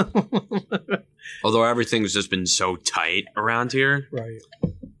good. Although everything's just been so tight around here, right?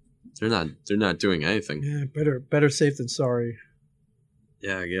 They're not doing anything. Yeah, better safe than sorry.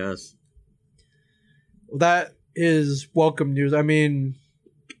 Yeah, I guess. Well, that is welcome news. I mean,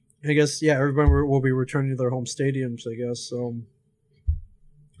 I guess everybody will be returning to their home stadiums. I guess so.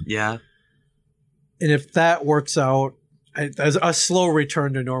 Yeah, and if that works out, as a slow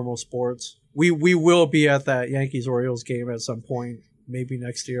return to normal sports, we will be at that Yankees-Orioles game at some point, maybe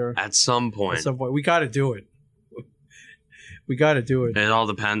next year. At some point, we got to do it. We got to do it. And it all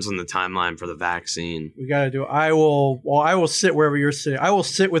depends on the timeline for the vaccine. We got to do it. I will sit wherever you're sitting. I will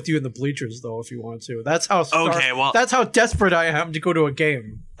sit with you in the bleachers, though, if you want to. That's how. That's how desperate I am to go to a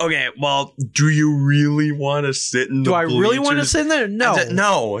game. Okay, well, do you really want to sit in the bleachers? Do I really want to sit in there? No.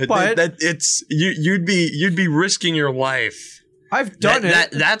 No. But you'd be risking your life. I've done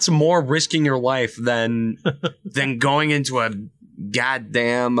it. That's more risking your life than going into a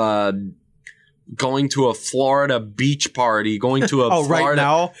goddamn going to a Florida beach party, going to a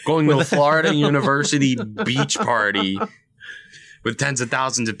a Florida University beach party with tens of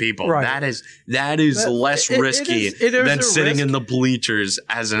thousands of people. Right. That is less risky than sitting in the bleachers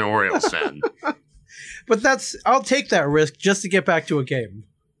as an Orioles fan. But I'll take that risk just to get back to a game.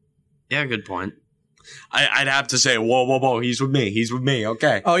 Yeah, good point. I'd have to say, whoa, he's with me,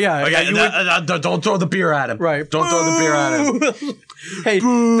 okay. Oh, yeah. Okay, don't throw the beer at him. Right. Don't throw the beer at him. Hey,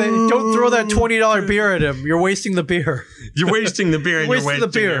 don't throw that $20 beer at him. You're wasting the beer. You're wasting the beer and you're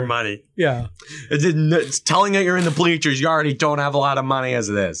wasting your money. Yeah. It's telling that you're in the bleachers, you already don't have a lot of money as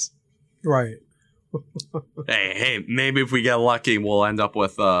it is. Right. Hey, maybe if we get lucky, we'll end up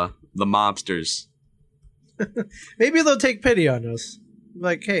with the mobsters. Maybe they'll take pity on us.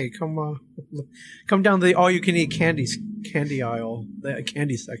 Like, hey, come down the all-you-can-eat candy aisle, the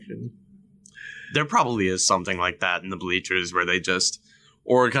candy section. There probably is something like that in the bleachers where they just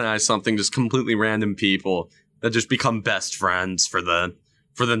organize something, just completely random people that just become best friends for the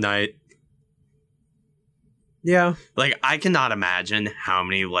night. Yeah. Like, I cannot imagine how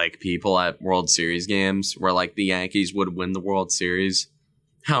many people at World Series games where the Yankees would win the World Series.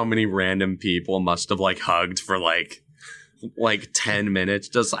 How many random people must have hugged for 10 minutes,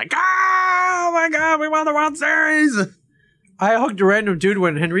 just oh my god, we won the World Series. I hugged a random dude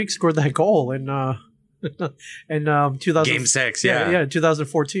when Henrique scored that goal in 2000 Game 6, yeah,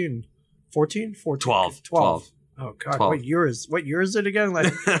 2014. 14? 12. Oh god, 12. What year is it again?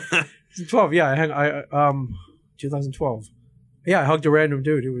 12. Yeah, 2012. Yeah, I hugged a random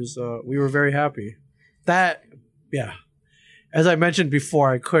dude. It was we were very happy. As I mentioned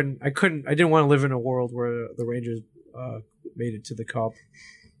before, I didn't want to live in a world where the Rangers made it to the Cup.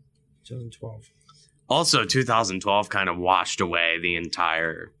 2012. Also, 2012 kind of washed away the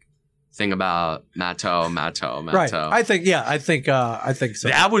entire thing about Matto. Right. I think so.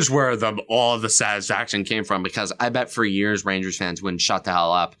 That was where all of the satisfaction came from, because I bet for years Rangers fans wouldn't shut the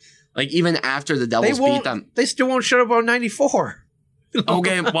hell up. Even after the Devils beat them, they still won't shut up on 94.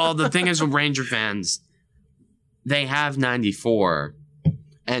 Okay, well, the thing is with Ranger fans, they have 94,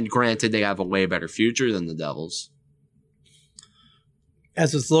 and granted, they have a way better future than the Devils.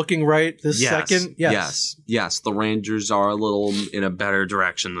 As it's looking right this second? Yes. The Rangers are a little in a better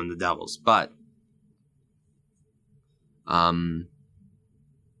direction than the Devils. But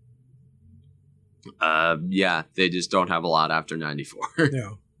they just don't have a lot after 94. Yeah,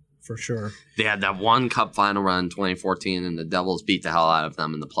 for sure. They had that one Cup final run in 2014, and the Devils beat the hell out of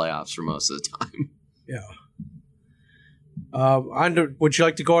them in the playoffs for most of the time. Yeah. Would you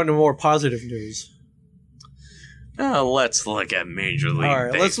like to go into more positive news? Let's look at Major League Baseball. All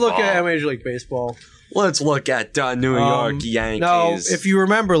right, let's look at Major League Baseball. Let's look at New York Yankees. Now, if you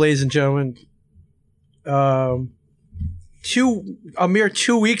remember, ladies and gentlemen, a mere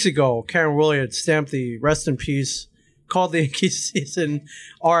 2 weeks ago, Karen Woolley had stamped the rest in peace, called the Yankees season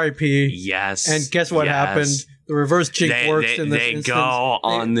R.I.P. Yes. And guess what happened? The reverse jinx works in this instance. They go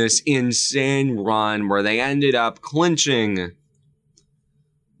on this insane run where they ended up clinching.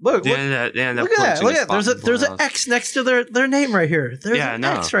 Look at that. There's an X next to their name right here. There's an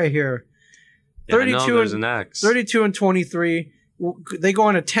X right here. 32 and 23. They go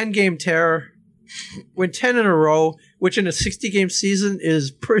on a 10-game tear, win 10 in a row, which in a 60-game season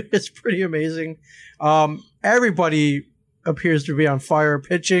is pretty amazing. Everybody appears to be on fire.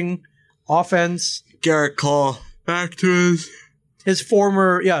 Pitching, offense. Garrett Cole back to his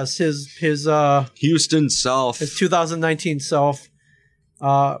former his Houston self, his 2019 self.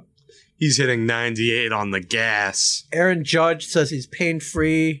 He's hitting 98 on the gas. Aaron Judge says he's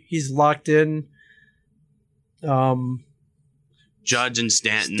pain-free. He's locked in. Judge and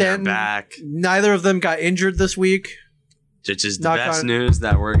Stanton are back. Neither of them got injured this week. Which is the best news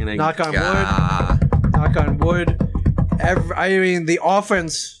that we're going to knock on wood. Knock on wood. The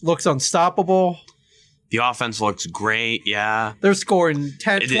offense looks unstoppable. The offense looks great, yeah. They're scoring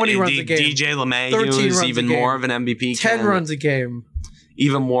 20 runs a game. DJ LeMahieu is even more of an MVP 10 runs a game.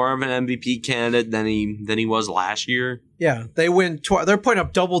 Even more of an MVP candidate than he was last year. Yeah, they win. They're putting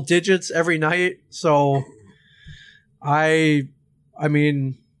up double digits every night. So, I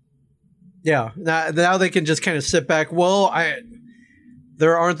mean, yeah. Now they can just kind of sit back. Well,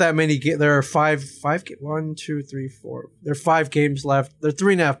 there aren't that many. There are five. 1, 2, 3, 4. There are 5 games left. They're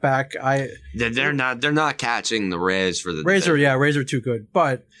 3.5 back. They're not catching the Rays for the Rays. Rays are too good.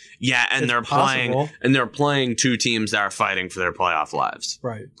 But yeah, and they're playing 2 teams that are fighting for their playoff lives.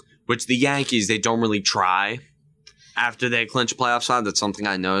 Right. Which the Yankees, they don't really try after they clinch a playoff spot. That's something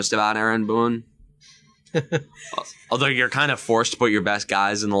I noticed about Aaron Boone. Although you're kind of forced to put your best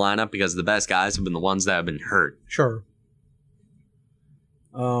guys in the lineup because the best guys have been the ones that have been hurt. Sure.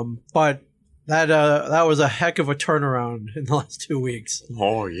 But that was a heck of a turnaround in the last 2 weeks.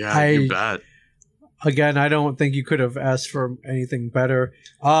 Oh yeah, you bet. Again, I don't think you could have asked for anything better.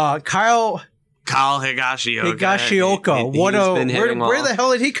 Kyle Higashioka. Where the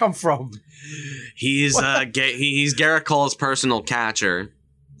hell did he come from? He's Garrett Cole's personal catcher,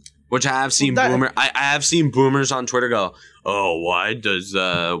 which I have seen I have seen boomers on Twitter go, "Oh, why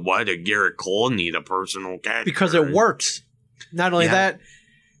did Garrett Cole need a personal catcher?" Because it works. Not only that,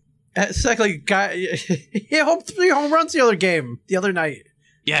 secondly, he hit 3 home runs the other night.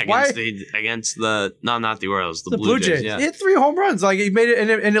 Yeah, against the not the Orioles, the Blue Jays. Yeah. He hit 3 home runs. Like he made it,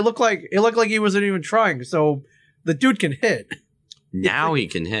 and it looked like he wasn't even trying. So the dude can hit. Now he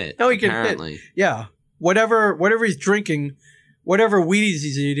can hit. Hit. Yeah, whatever he's drinking, whatever Wheaties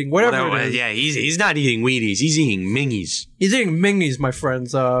he's eating, whatever it is. Yeah, he's not eating Wheaties. He's eating Mingies. He's eating Mingies, my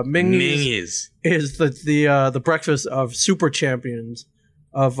friends. Mingies is the breakfast of super champions,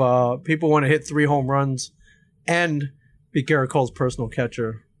 of people who want to hit 3 home runs and be Garrett Cole's personal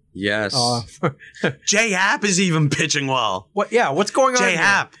catcher. Yes. Jay Happ is even pitching well. What's going on? Jay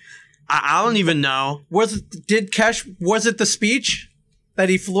Happ. I don't even know. Was it the speech that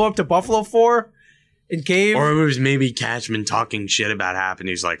he flew up to Buffalo for and gave? Or it was maybe Cashman talking shit about Happ and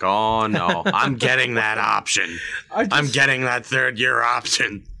he's like, "Oh no, I'm getting that option. I'm getting that 3rd-year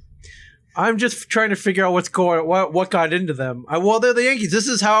option." I'm just trying to figure out what got into them. They're the Yankees. This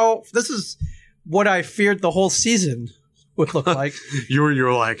is what I feared the whole season would look like. you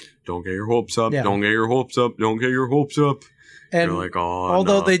were like, "Don't get your hopes up. Yeah. Don't get your hopes up. Don't get your hopes up." And you're like, "Oh,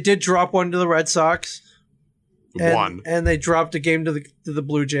 although they did drop one to the Red Sox, and they dropped a game to the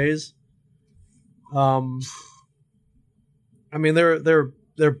Blue Jays. I mean, they're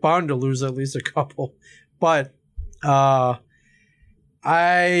bound to lose at least a couple, but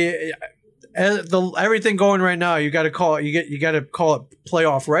everything going right now, you got to call it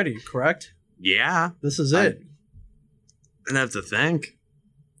playoff ready, correct? Yeah, this is it. And have to think.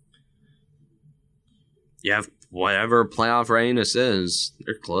 You have whatever playoff readiness is,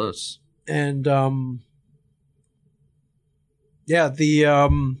 they're close. And the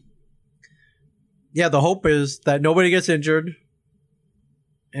hope is that nobody gets injured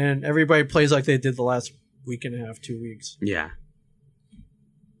and everybody plays like they did the last week and a half, 2 weeks. Yeah.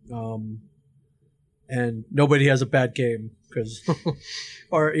 And nobody has a bad game because,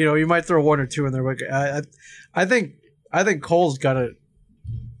 or you might throw 1 or 2 in there. But I think Cole's got it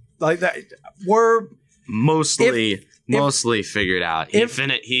like that. We're mostly figured out.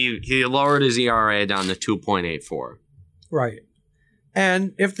 He lowered his ERA down to 2.84. Right.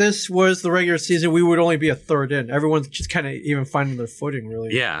 And if this was the regular season, we would only be a third in. Everyone's just kind of even finding their footing,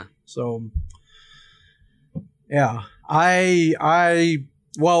 really. Yeah. So, yeah, I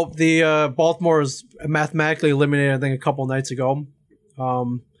Well, the Baltimore is mathematically eliminated, I think, a couple nights ago.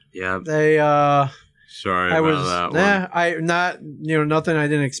 Yeah. They Sorry I about was that one. nothing I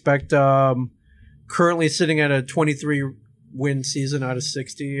didn't expect. Currently sitting at a 23 win season out of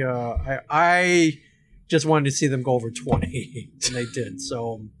 60. I just wanted to see them go over 20, and they did.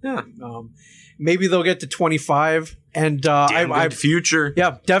 So Yeah. maybe they'll get to 25. And Good future.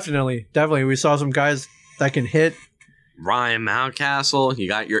 yeah, definitely. We saw some guys that can hit. Ryan Mountcastle, you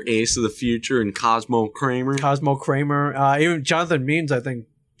got your ace of the future and Cosmo Kramer. Even Jonathan Means, I think,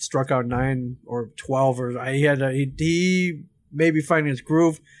 struck out 9 or 12, or he may be finding his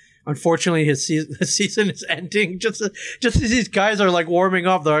groove. Unfortunately, his season is ending. Just as these guys are like warming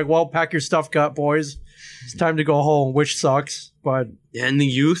up, they're like, "Well, pack your stuff, boys. It's time to go home," which sucks. But And the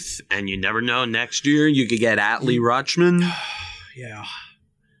youth, and you never know. Next year, you could get Atlee Rutschman.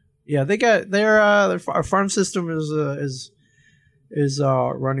 yeah, they got their farm system is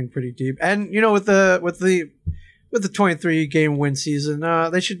running pretty deep, and with the 23 game win season,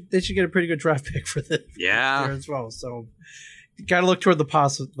 they should get a pretty good draft pick for this Yeah. as well. So you got to look toward the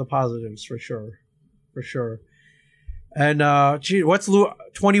positives for sure. And what's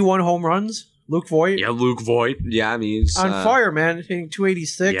 21 home runs? Luke Voigt. Yeah, Luke Voigt. Yeah, I mean, he's on fire, man. Hitting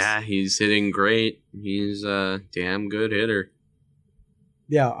 286. Yeah, he's hitting great. He's a damn good hitter.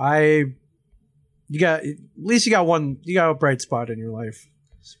 Yeah, at least you got a bright spot in your life,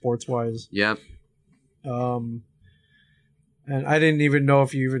 sports wise. Yep. And I didn't even know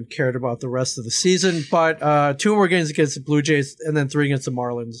if you even cared about the rest of the season, but 2 more games against the Blue Jays and then 3 against the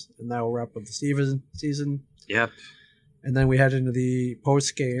Marlins, and that will wrap up the season. Yep. And then we head into the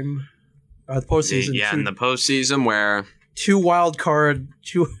postseason. Yeah, in the postseason where 2 wild card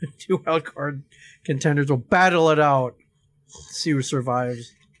contenders will battle it out. See who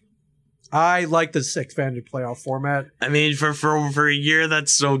survives. I like the 6-banded playoff format. I mean, for a year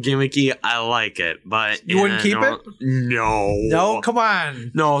that's so gimmicky, I like it. But you wouldn't keep it? No, come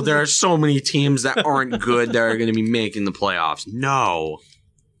on. No, there are so many teams that aren't good that are going to be making the playoffs. No,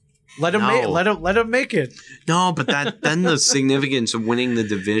 let them make it. No, but then the significance of winning the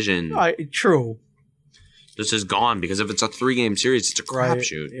division, true, this is gone because if it's a 3-game series, it's a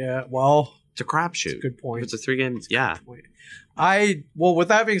crapshoot. Right. Yeah, well, it's a crapshoot. Good point. If it's a 3-game, yeah. With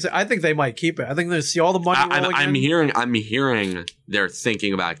that being said, I think they might keep it. I think they see all the money. I'm hearing they're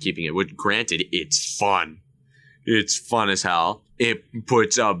thinking about keeping it. Which, granted, it's fun. It's fun as hell. It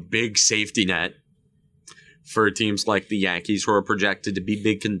puts a big safety net for teams like the Yankees, who are projected to be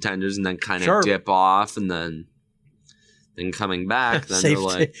big contenders, and then kind of dip off, and then coming back.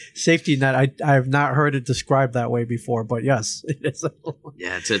 Then safety net. I have not heard it described that way before, but yes, it is.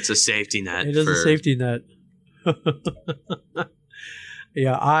 Yeah, it's a safety net. It is a safety net.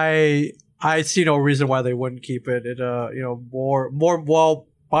 Yeah, I see no reason why they wouldn't keep it. It more well,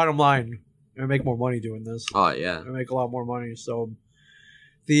 bottom line, I make more money doing this. Oh yeah, I make a lot more money. So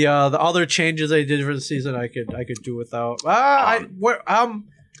the other changes they did for the season, I could do without. The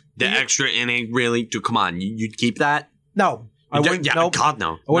extra inning, really? Come on, you'd keep that? No, I wouldn't. Yeah, nope. God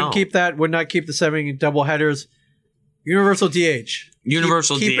no. I wouldn't keep that. Would not keep the 7 double headers. Universal DH.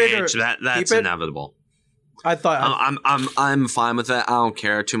 Universal DH. That's inevitable. I thought I'm fine with it. I don't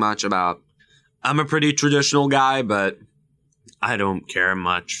care too much about. I'm a pretty traditional guy, but I don't care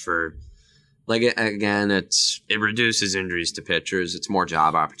much for. Like again, it reduces injuries to pitchers. It's more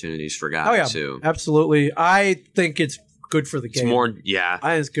job opportunities for guys too. Absolutely. I think it's good for the game. It's more, yeah.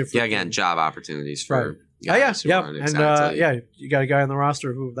 I think it's good for the game. Job opportunities for. Guys yeah. And you got a guy on the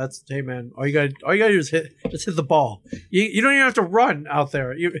roster who hey man, all you gotta do is hit the ball. You don't even have to run out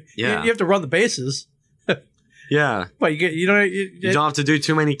there. You have to run the bases. Yeah, but you don't have to do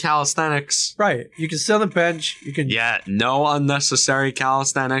too many calisthenics. Right, you can sit on the bench. You can no unnecessary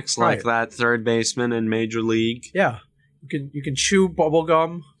calisthenics like that third baseman in Major League. Yeah, you can chew bubble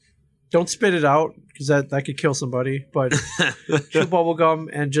gum. Don't spit it out because that could kill somebody. But chew bubble gum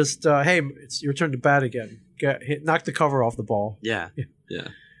and just hey, it's your turn to bat again. Knock the cover off the ball. Yeah.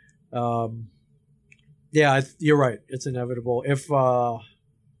 Yeah, you're right. It's inevitable. If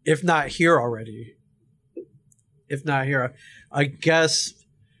not here already. If not here, I guess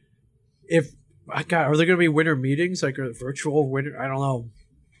are there going to be winter meetings, like a virtual winter? I don't know.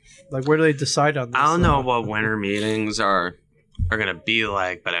 Like, where do they decide on this? I don't know what winter meetings are going to be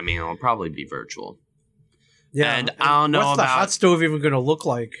like, but I mean, it'll probably be virtual. Yeah, and I don't know what's the hot stove even going to look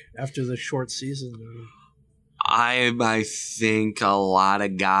like after the short season? I think a lot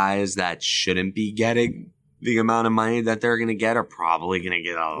of guys that shouldn't be getting the amount of money that they're going to get are probably going to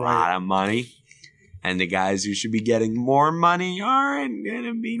get a lot of money. And the guys who should be getting more money aren't going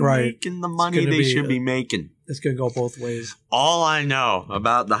to be making the money they should be making. It's going to go both ways. All I know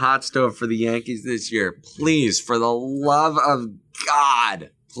about the hot stove for the Yankees this year, please, for the love of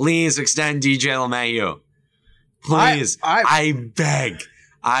God, please extend DJ LeMahieu. Please. I beg.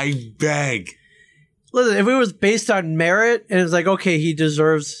 Listen, if it was based on merit and it's like, okay, he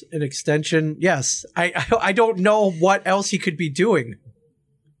deserves an extension, yes. I don't know what else he could be doing.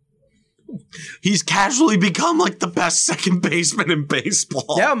 He's casually become like the best second baseman in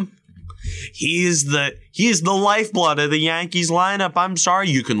baseball. Yeah. He is the lifeblood of the Yankees lineup. I'm sorry,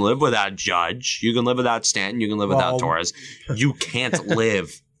 you can live without Judge. You can live without Stanton. You can live without Torres. You can't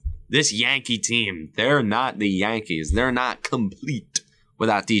live. This Yankee team, they're not the Yankees. They're not complete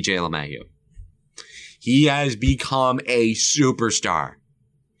without DJ LeMahieu. He has become a superstar.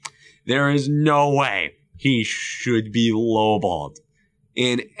 There is no way he should be lowballed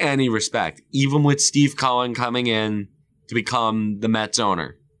in any respect, even with Steve Cohen coming in to become the Mets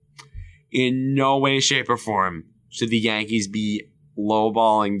owner. In no way, shape, or form should the Yankees be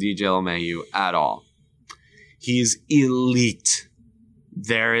lowballing DJ LeMahieu at all. He's elite.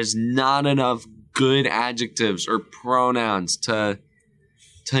 There is not enough good adjectives or pronouns to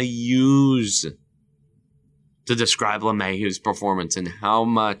use to describe LeMahieu's performance and how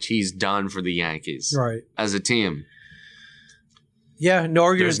much he's done for the Yankees as a team. Yeah, no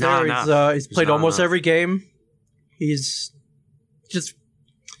argument there. He's played almost every game. He's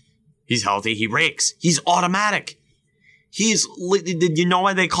healthy. He rakes. He's automatic. Did you know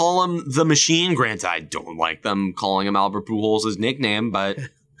why they call him the Machine? Granted, I don't like them calling him Albert Pujols' nickname, but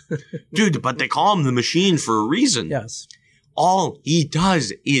but they call him the Machine for a reason. Yes. All he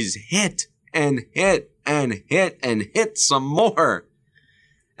does is hit and hit and hit and hit some more.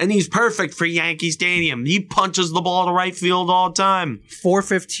 And he's perfect for Yankee Stadium. He punches the ball to right field all the time.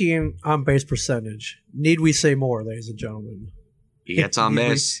 .415 on base percentage. Need we say more, ladies and gentlemen? He gets on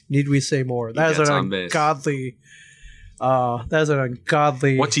base. Need we say more? That is an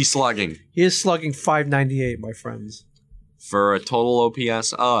ungodly. What's he slugging? He is slugging .598, my friends. For a total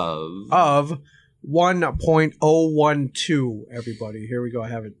OPS of 1.012. Everybody, here we go. I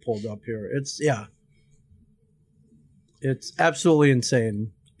have it pulled up here. It's absolutely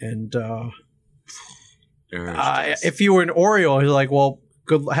insane. And if you were an Oriole, you're like, well,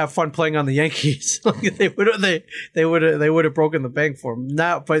 good, have fun playing on the Yankees. they would have broken the bank for him.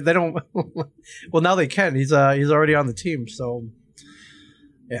 Now, but they don't. Well, now they can. He's already on the team. So,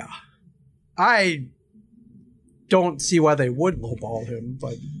 yeah, I don't see why they would lowball him,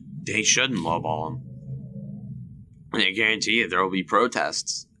 but they shouldn't lowball him. I guarantee you there will be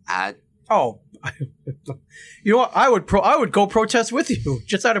protests at. Oh. You know what? I would go protest with you,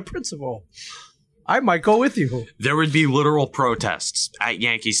 just out of principle. I might go with you. There would be literal protests at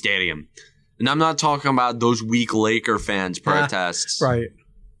Yankee Stadium. And I'm not talking about those weak Laker fans protests. Right.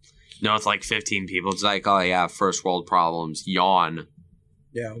 No, it's like 15 people. It's like, oh yeah, first world problems. Yawn.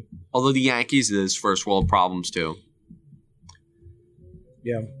 Yeah. Although the Yankees is first world problems too.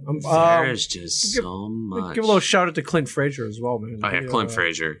 Yeah. There's just so much. Give a little shout out to Clint Frazier as well, man. Oh yeah, Clint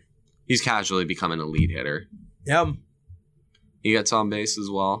Frazier. He's casually become an elite hitter. Yeah. He gets on base as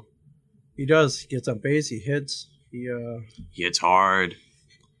well. He does. He gets on base. He hits. He hits hard.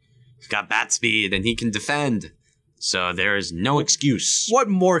 He's got bat speed, and he can defend. So there is no excuse. What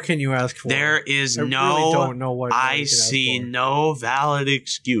more can you ask for? There is I really don't know what I see no valid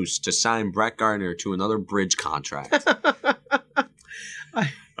excuse to sign Brett Gardner to another bridge contract.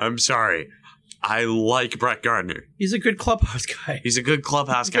 I'm sorry. I like Brett Gardner. He's a good clubhouse guy. He's a good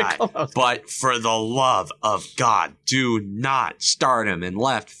clubhouse guy. But for the love of God, do not start him in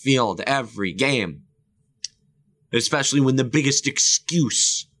left field every game. Especially when the biggest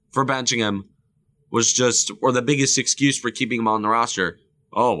excuse for benching him was or the biggest excuse for keeping him on the roster.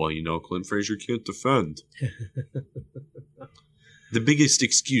 Oh, well, Clint Frazier can't defend. The biggest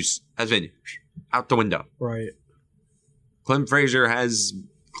excuse has been out the window. Right. Clint Frazier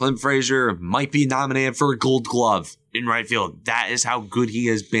might be nominated for a Gold Glove in right field. That is how good he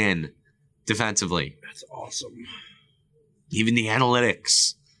has been defensively. That's awesome. Even the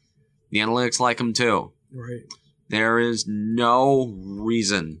analytics. The analytics like him too. Right. There is no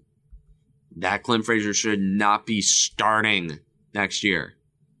reason that Clint Frazier should not be starting next year.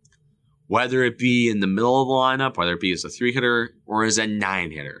 Whether it be in the middle of the lineup, whether it be as a 3-hitter or as a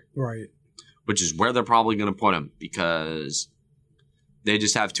 9-hitter. Right. Which is where they're probably going to put him because they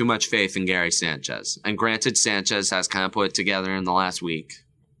just have too much faith in Gary Sanchez. And granted, Sanchez has kind of put it together in the last week.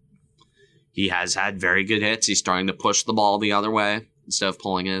 He has had very good hits. He's starting to push the ball the other way instead of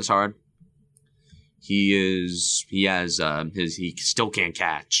pulling it as hard. He still can't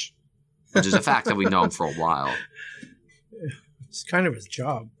catch. which is a fact that we've known for a while. It's kind of his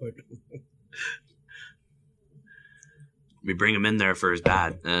job, but we bring him in there for his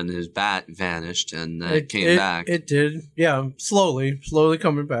bat, and his bat vanished, and it came back. It did, yeah, slowly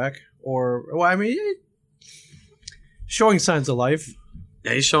coming back. Showing signs of life.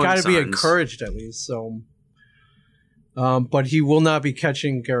 Yeah, he's showing signs. Got to be encouraged at least. So, but he will not be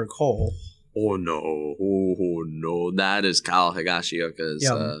catching Garrett Cole. Oh no! That is Kyle Higashioka's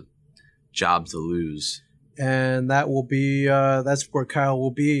job to lose. And that will be that's where Kyle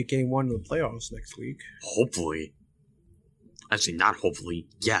will be Game 1 of the playoffs next week. Hopefully. Actually, not hopefully.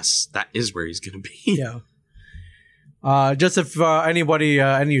 Yes, that is where he's going to be. Yeah. Just if anybody,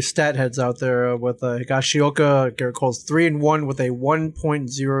 any stat heads out there with Higashioka, Garrett Cole's 3-1 with a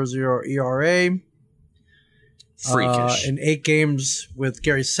 1.00 ERA. Freakish. In 8 games with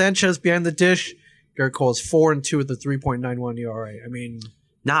Gary Sanchez behind the dish, Garrett Cole is 4-2 with a 3.91 ERA. I mean,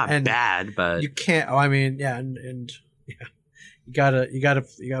 not bad, but you can't. I mean, yeah, and yeah, you gotta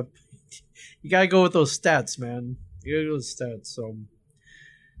go with those stats, man. You gotta go with stats. So,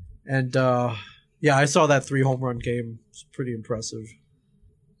 and yeah, I saw that 3 home run game. It's pretty impressive.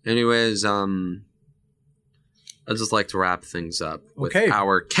 Anyways, I'd just like to wrap things up with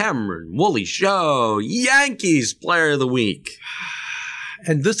our Cameron Woolley Show Yankees Player of the Week.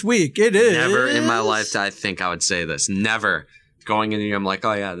 And this week it is. Never in my life did I think I would say this. Never. Going in here, I'm like,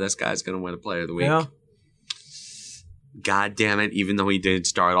 oh yeah, this guy's going to win a Player of the Week. Yeah. God damn it, even though he didn't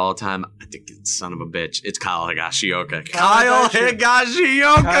start all the time, I think it's son of a bitch. It's Kyle Higashioka. Kyle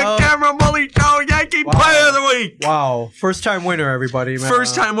Higashioka, Cameron Woolley Show Yankee Player of the Week. Wow. First time winner, everybody. Man.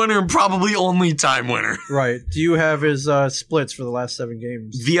 First time winner and probably only time winner. Right. Do you have his splits for the last 7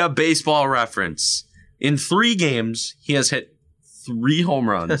 games? Via Baseball Reference. In 3 games, he has hit 3 home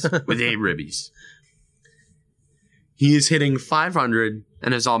runs with 8 ribbies. He is hitting .500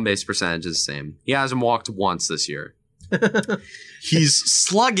 and his on-base percentage is the same. He hasn't walked once this year. He's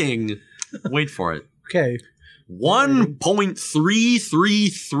slugging, wait for it. Okay.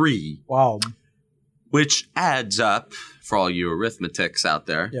 1.333. Wow. Which adds up, for all you arithmetics out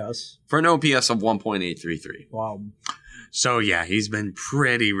there, yes, for an OPS of 1.833. Wow. So yeah, he's been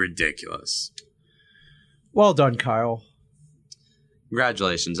pretty ridiculous. Well done, Kyle.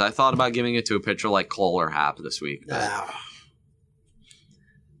 Congratulations. I thought about giving it to a pitcher like Cole or Happ this week.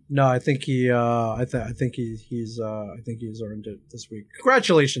 No, I think he. I think he's earned it this week.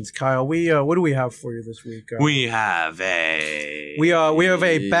 Congratulations, Kyle. What do we have for you this week? We have a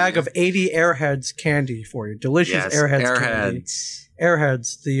bag of 80 Airheads candy for you. Delicious Airheads candy.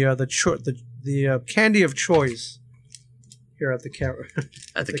 Airheads, the candy of choice here at the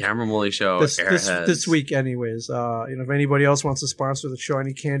Cameron Woolley Show. This week, anyways. If anybody else wants to sponsor the show,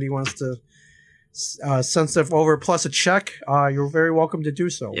 any candy wants to send stuff over plus a check, you're very welcome to do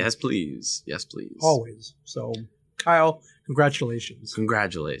so. Yes, please. Always. So, Kyle, congratulations.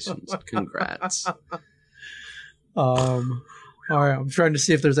 Congrats. All right, I'm trying to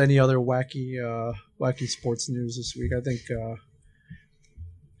see if there's any other wacky sports news this week. I think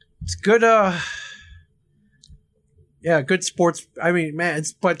it's good. Yeah, good sports. I mean, man,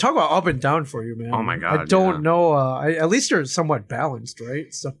 but talk about up and down for you, man. Oh my God, I don't know. At least they're somewhat balanced,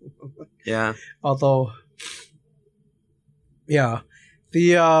 right? So yeah. Although, yeah,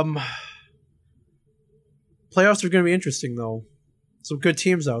 the playoffs are going to be interesting, though. Some good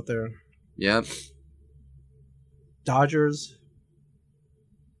teams out there. Yep. Dodgers,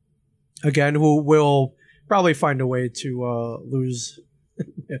 again, who will probably find a way to lose,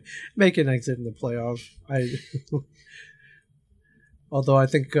 make an exit in the playoff. Although I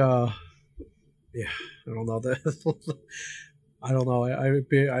think, I don't know that. I don't know.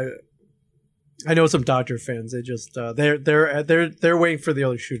 I know some Dodger fans. They just they're waiting for the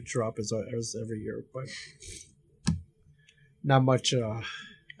other shoe to drop as every year, but not much. Not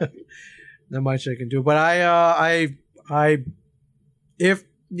much I can do. But I if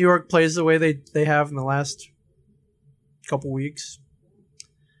New York plays the way they have in the last couple weeks,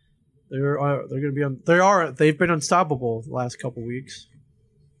 they're going to be they've been unstoppable the last couple weeks,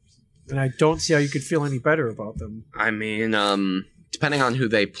 and I don't see how you could feel any better about them. I mean, depending on who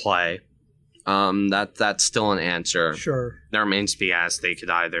they play, that's still an answer. Sure, there remains to be asked. They could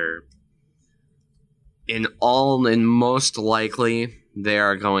either, in most likely, they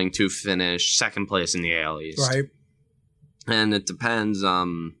are going to finish second place in the AL East, right? And it depends.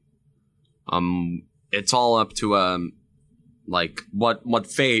 It's all up to like what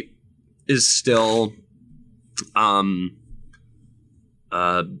fate is still up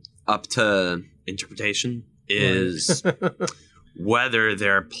to interpretation is whether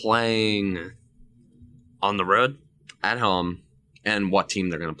they're playing on the road, at home, and what team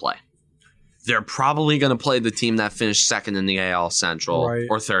they're going to play. they're probably going to play the team that finished second in the AL Central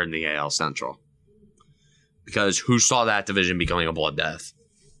or third in the AL Central. Because who saw that division becoming a bloodbath?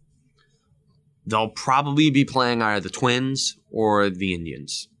 They'll probably be playing either the Twins or the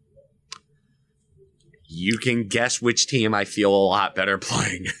Indians. You can guess which team I feel a lot better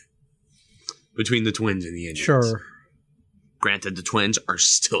playing between the Twins and the Indians. Sure. Granted, the Twins are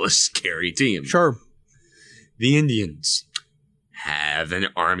still a scary team. Sure. The Indians have an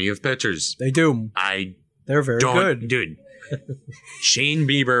army of pitchers. They do. They're very good. Dude, Shane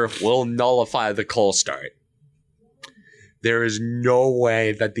Bieber will nullify the Cole start. There is no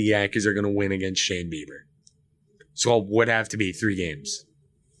way that the Yankees are going to win against Shane Bieber. So it would have to be 3 games.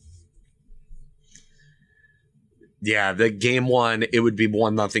 Yeah, the game 1, it would be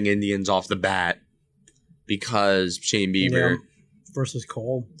 1-0 Indians off the bat because Shane Bieber versus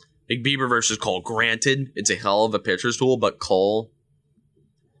Cole. Big Bieber versus Cole. Granted, it's a hell of a pitcher's duel, but Cole,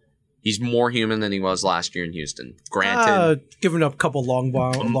 he's more human than he was last year in Houston. Granted, giving up a couple long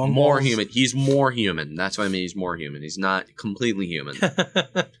balls. Human. He's more human. That's what I mean. He's more human. He's not completely human,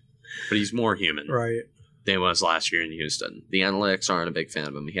 but he's more human, right? Than he was last year in Houston. The analytics aren't a big fan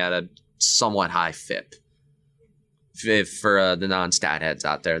of him. He had a somewhat high FIP. For the non-stat heads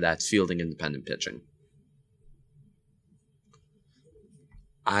out there, that's fielding independent pitching.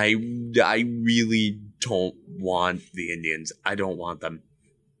 I really don't want the Indians. I don't want them.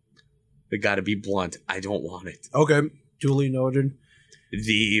 They got to be blunt. I don't want it. Okay, duly noted.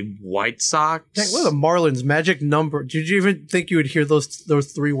 The White Sox. Dang, what are the Marlins' magic number? Did you even think you would hear those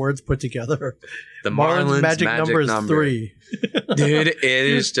 3 words put together? The Marlins magic number is 3. Dude, it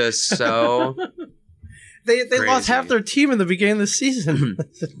is just so. They lost half their team in the beginning of the season.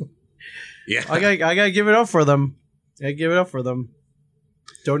 Yeah, I gotta give it up for them.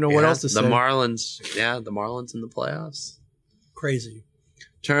 Don't know what else to say. The Marlins in the playoffs. Crazy.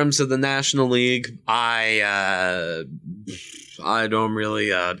 In terms of the National League, I don't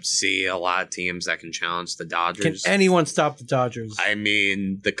really see a lot of teams that can challenge the Dodgers. Can anyone stop the Dodgers? I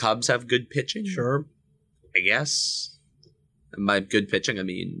mean, the Cubs have good pitching. Sure. I guess. And by good pitching, I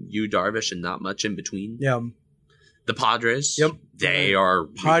mean Yu Darvish and not much in between. Yeah. The Padres. Yep. They are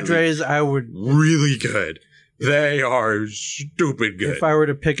Padres. I would really good. They are stupid good. If I were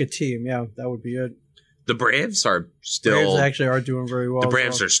to pick a team, yeah, that would be it. The Braves are still. Braves actually are doing very well. The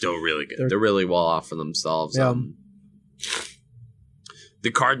Braves are still really good. They're really well off for themselves. Yeah.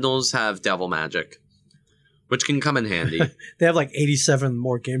 The Cardinals have Devil Magic, which can come in handy. They have like 87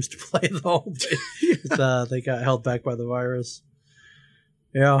 more games to play, though. They got held back by the virus.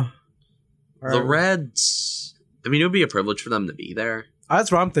 Yeah. The Reds. I mean, it would be a privilege for them to be there. That's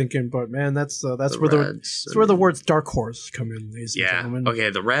what I'm thinking, but man, that's where the words dark horse come in, ladies and gentlemen. Okay,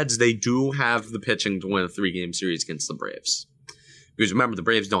 the Reds, they do have the pitching to win a 3-game series against the Braves. Because remember, the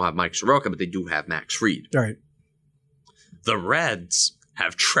Braves don't have Mike Soroka, but they do have Max Fried. Right. The Reds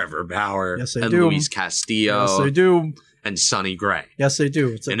have Trevor Bauer and Luis Castillo. Yes, they do. And Sonny Gray. Yes, they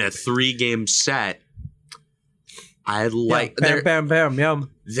do. In a 3-game set, I like... Bam, bam, yeah.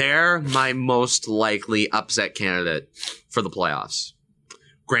 They're my most likely upset candidate for the playoffs.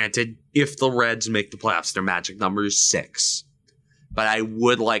 Granted, if the Reds make the playoffs, their magic number is 6. But I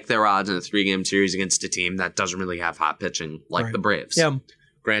would like their odds in a 3-game series against a team that doesn't really have hot pitching like the Braves. Yeah.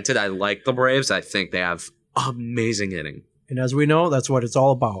 Granted, I like the Braves. I think they have amazing hitting. And as we know, that's what it's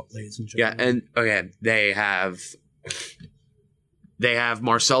all about, ladies and gentlemen. Yeah, and they have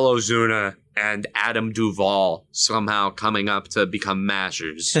Marcelo Ozuna and Adam Duvall somehow coming up to become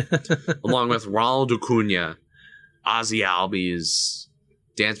mashers, along with Ronald Acuna, Ozzie Albies,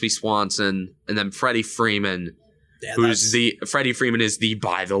 Dansby Swanson, and then Freddie Freeman, Freddie Freeman is the,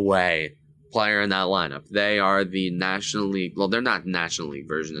 by the way, player in that lineup. They are the National League. Well, they're not the National League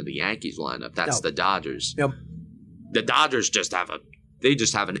version of the Yankees lineup. That's the Dodgers. Yep. The Dodgers just have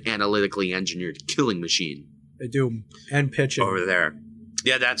an analytically engineered killing machine. They do, and pitching over there.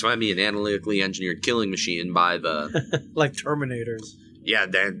 Yeah, that's what I mean. Analytically engineered killing machine by the like Terminators. Yeah,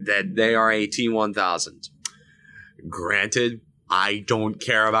 they are a T-1000. Granted, I don't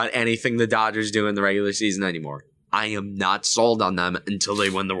care about anything the Dodgers do in the regular season anymore. I am not sold on them until they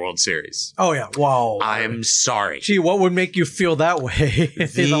win the World Series. Oh, yeah. Wow. I'm sorry. Gee, what would make you feel that way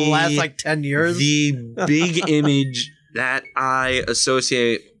in the last, 10 years? The big image that I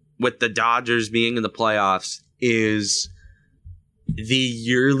associate with the Dodgers being in the playoffs is the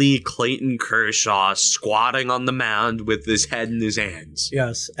yearly Clayton Kershaw squatting on the mound with his head in his hands.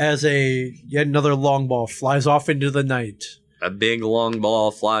 Yes, as yet another long ball flies off into the night. A big long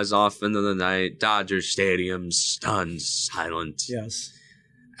ball flies off into the night. Dodger Stadium stunned silent. Yes.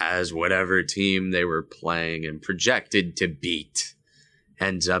 As whatever team they were playing and projected to beat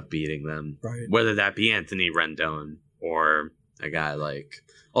ends up beating them. Right. Whether that be Anthony Rendon or a guy like...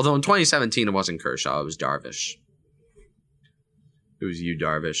 Although in 2017, it wasn't Kershaw. It was Darvish. It was you,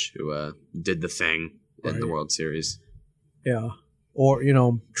 Darvish, who did the thing in the World Series. Yeah. Or,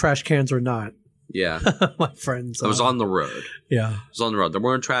 trash cans or not. Yeah. My friends. It was on the road. Yeah. It was on the road. There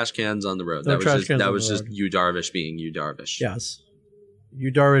weren't trash cans on the road. That was just you, Darvish, being you, Darvish. Yes.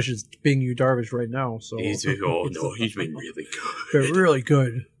 You, Darvish, is being you, Darvish, right now. So he's been really good. Really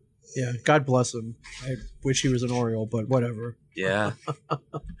good. Yeah. God bless him. I wish he was an Oriole, but whatever. Yeah.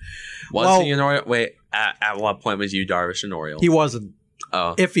 Was he an Oriole? Wait, at what point was you, Darvish, an Oriole? He wasn't.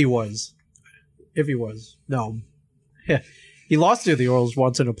 Oh. If he was. No. Yeah. He lost to the Orioles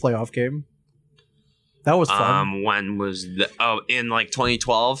once in a playoff game. That was fun. When was in like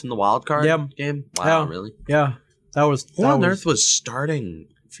 2012 in the wild card game? Wow, really? Yeah. Who on earth was starting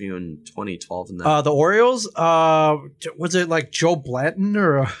for you in 2012 in that? The Orioles? Was it like Joe Blanton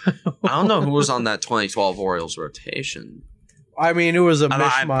or I don't know who was on that 2012 Orioles rotation. I mean, it was a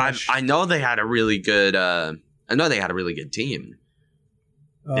mishmash. I know they had a really good team. They had a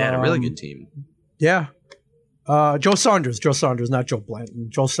really good team. Yeah. Joe Saunders, not Joe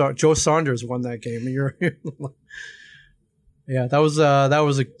Blanton. Joe Saunders won that game. Yeah, that was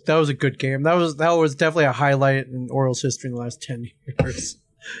a good game. That was definitely a highlight in Orioles history in the last 10 years.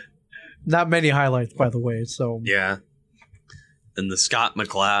 Not many highlights, by the way. So yeah, and the Scott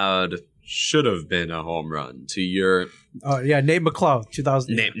McLeod should have been a home run to your. Nate McLeod,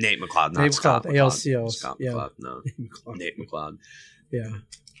 2000. Nate McLeod, not Scott McLeod. ALCS. Scott yeah. McLeod, no. Nate McLeod. Yeah.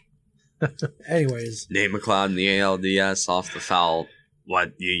 Anyways, Nate McLeod in the ALDS off the foul.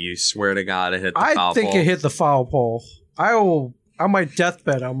 What you swear to God it hit the foul pole? I think it hit the foul pole. On my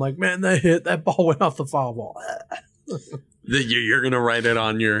deathbed, I'm like, man, that ball went off the foul pole. You're gonna write it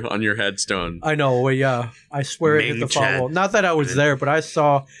on your headstone. I know. Yeah, I swear it hit the foul pole. Not that I was there, but I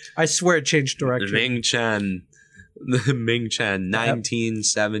swear it changed direction. Ming Chen,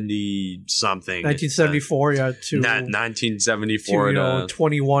 1970 something. 1974, yeah. 1974 to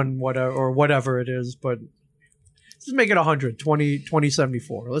 21, whatever it is. But let's make it 100.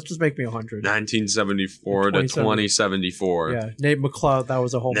 2074. Let's just make me 100. 1974 to 2074. Yeah, Nate McLeod. That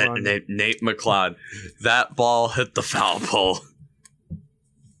was a home run. Nate McLeod. That ball hit the foul pole.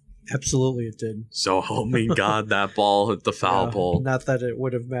 Absolutely, it did. So help me God, that ball hit the foul pole. Not that it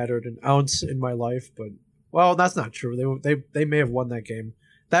would have mattered an ounce in my life, but. Well, that's not true. They may have won that game.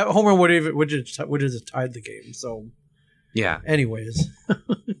 That homer would have tied the game. So, yeah. Anyways,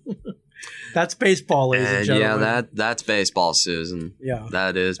 that's baseball, ladies and gentlemen. Yeah, that's baseball, Susan. Yeah,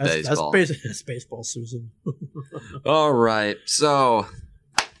 that is baseball. That's baseball, Susan. All right. So,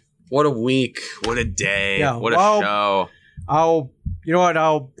 what a week! What a day! Yeah, what a show! I'll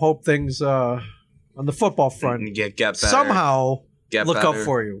hope things on the football front get better. Somehow look up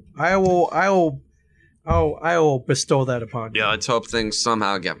for you. I will bestow that upon you. Yeah, let's hope things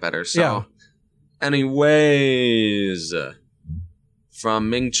somehow get better. So, anyways,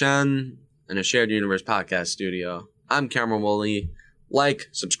 from Ming Chen and a Shared Universe podcast studio, I'm Cameron Woolley. Like,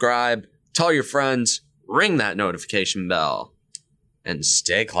 subscribe, tell your friends, ring that notification bell, and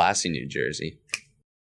stay classy, New Jersey.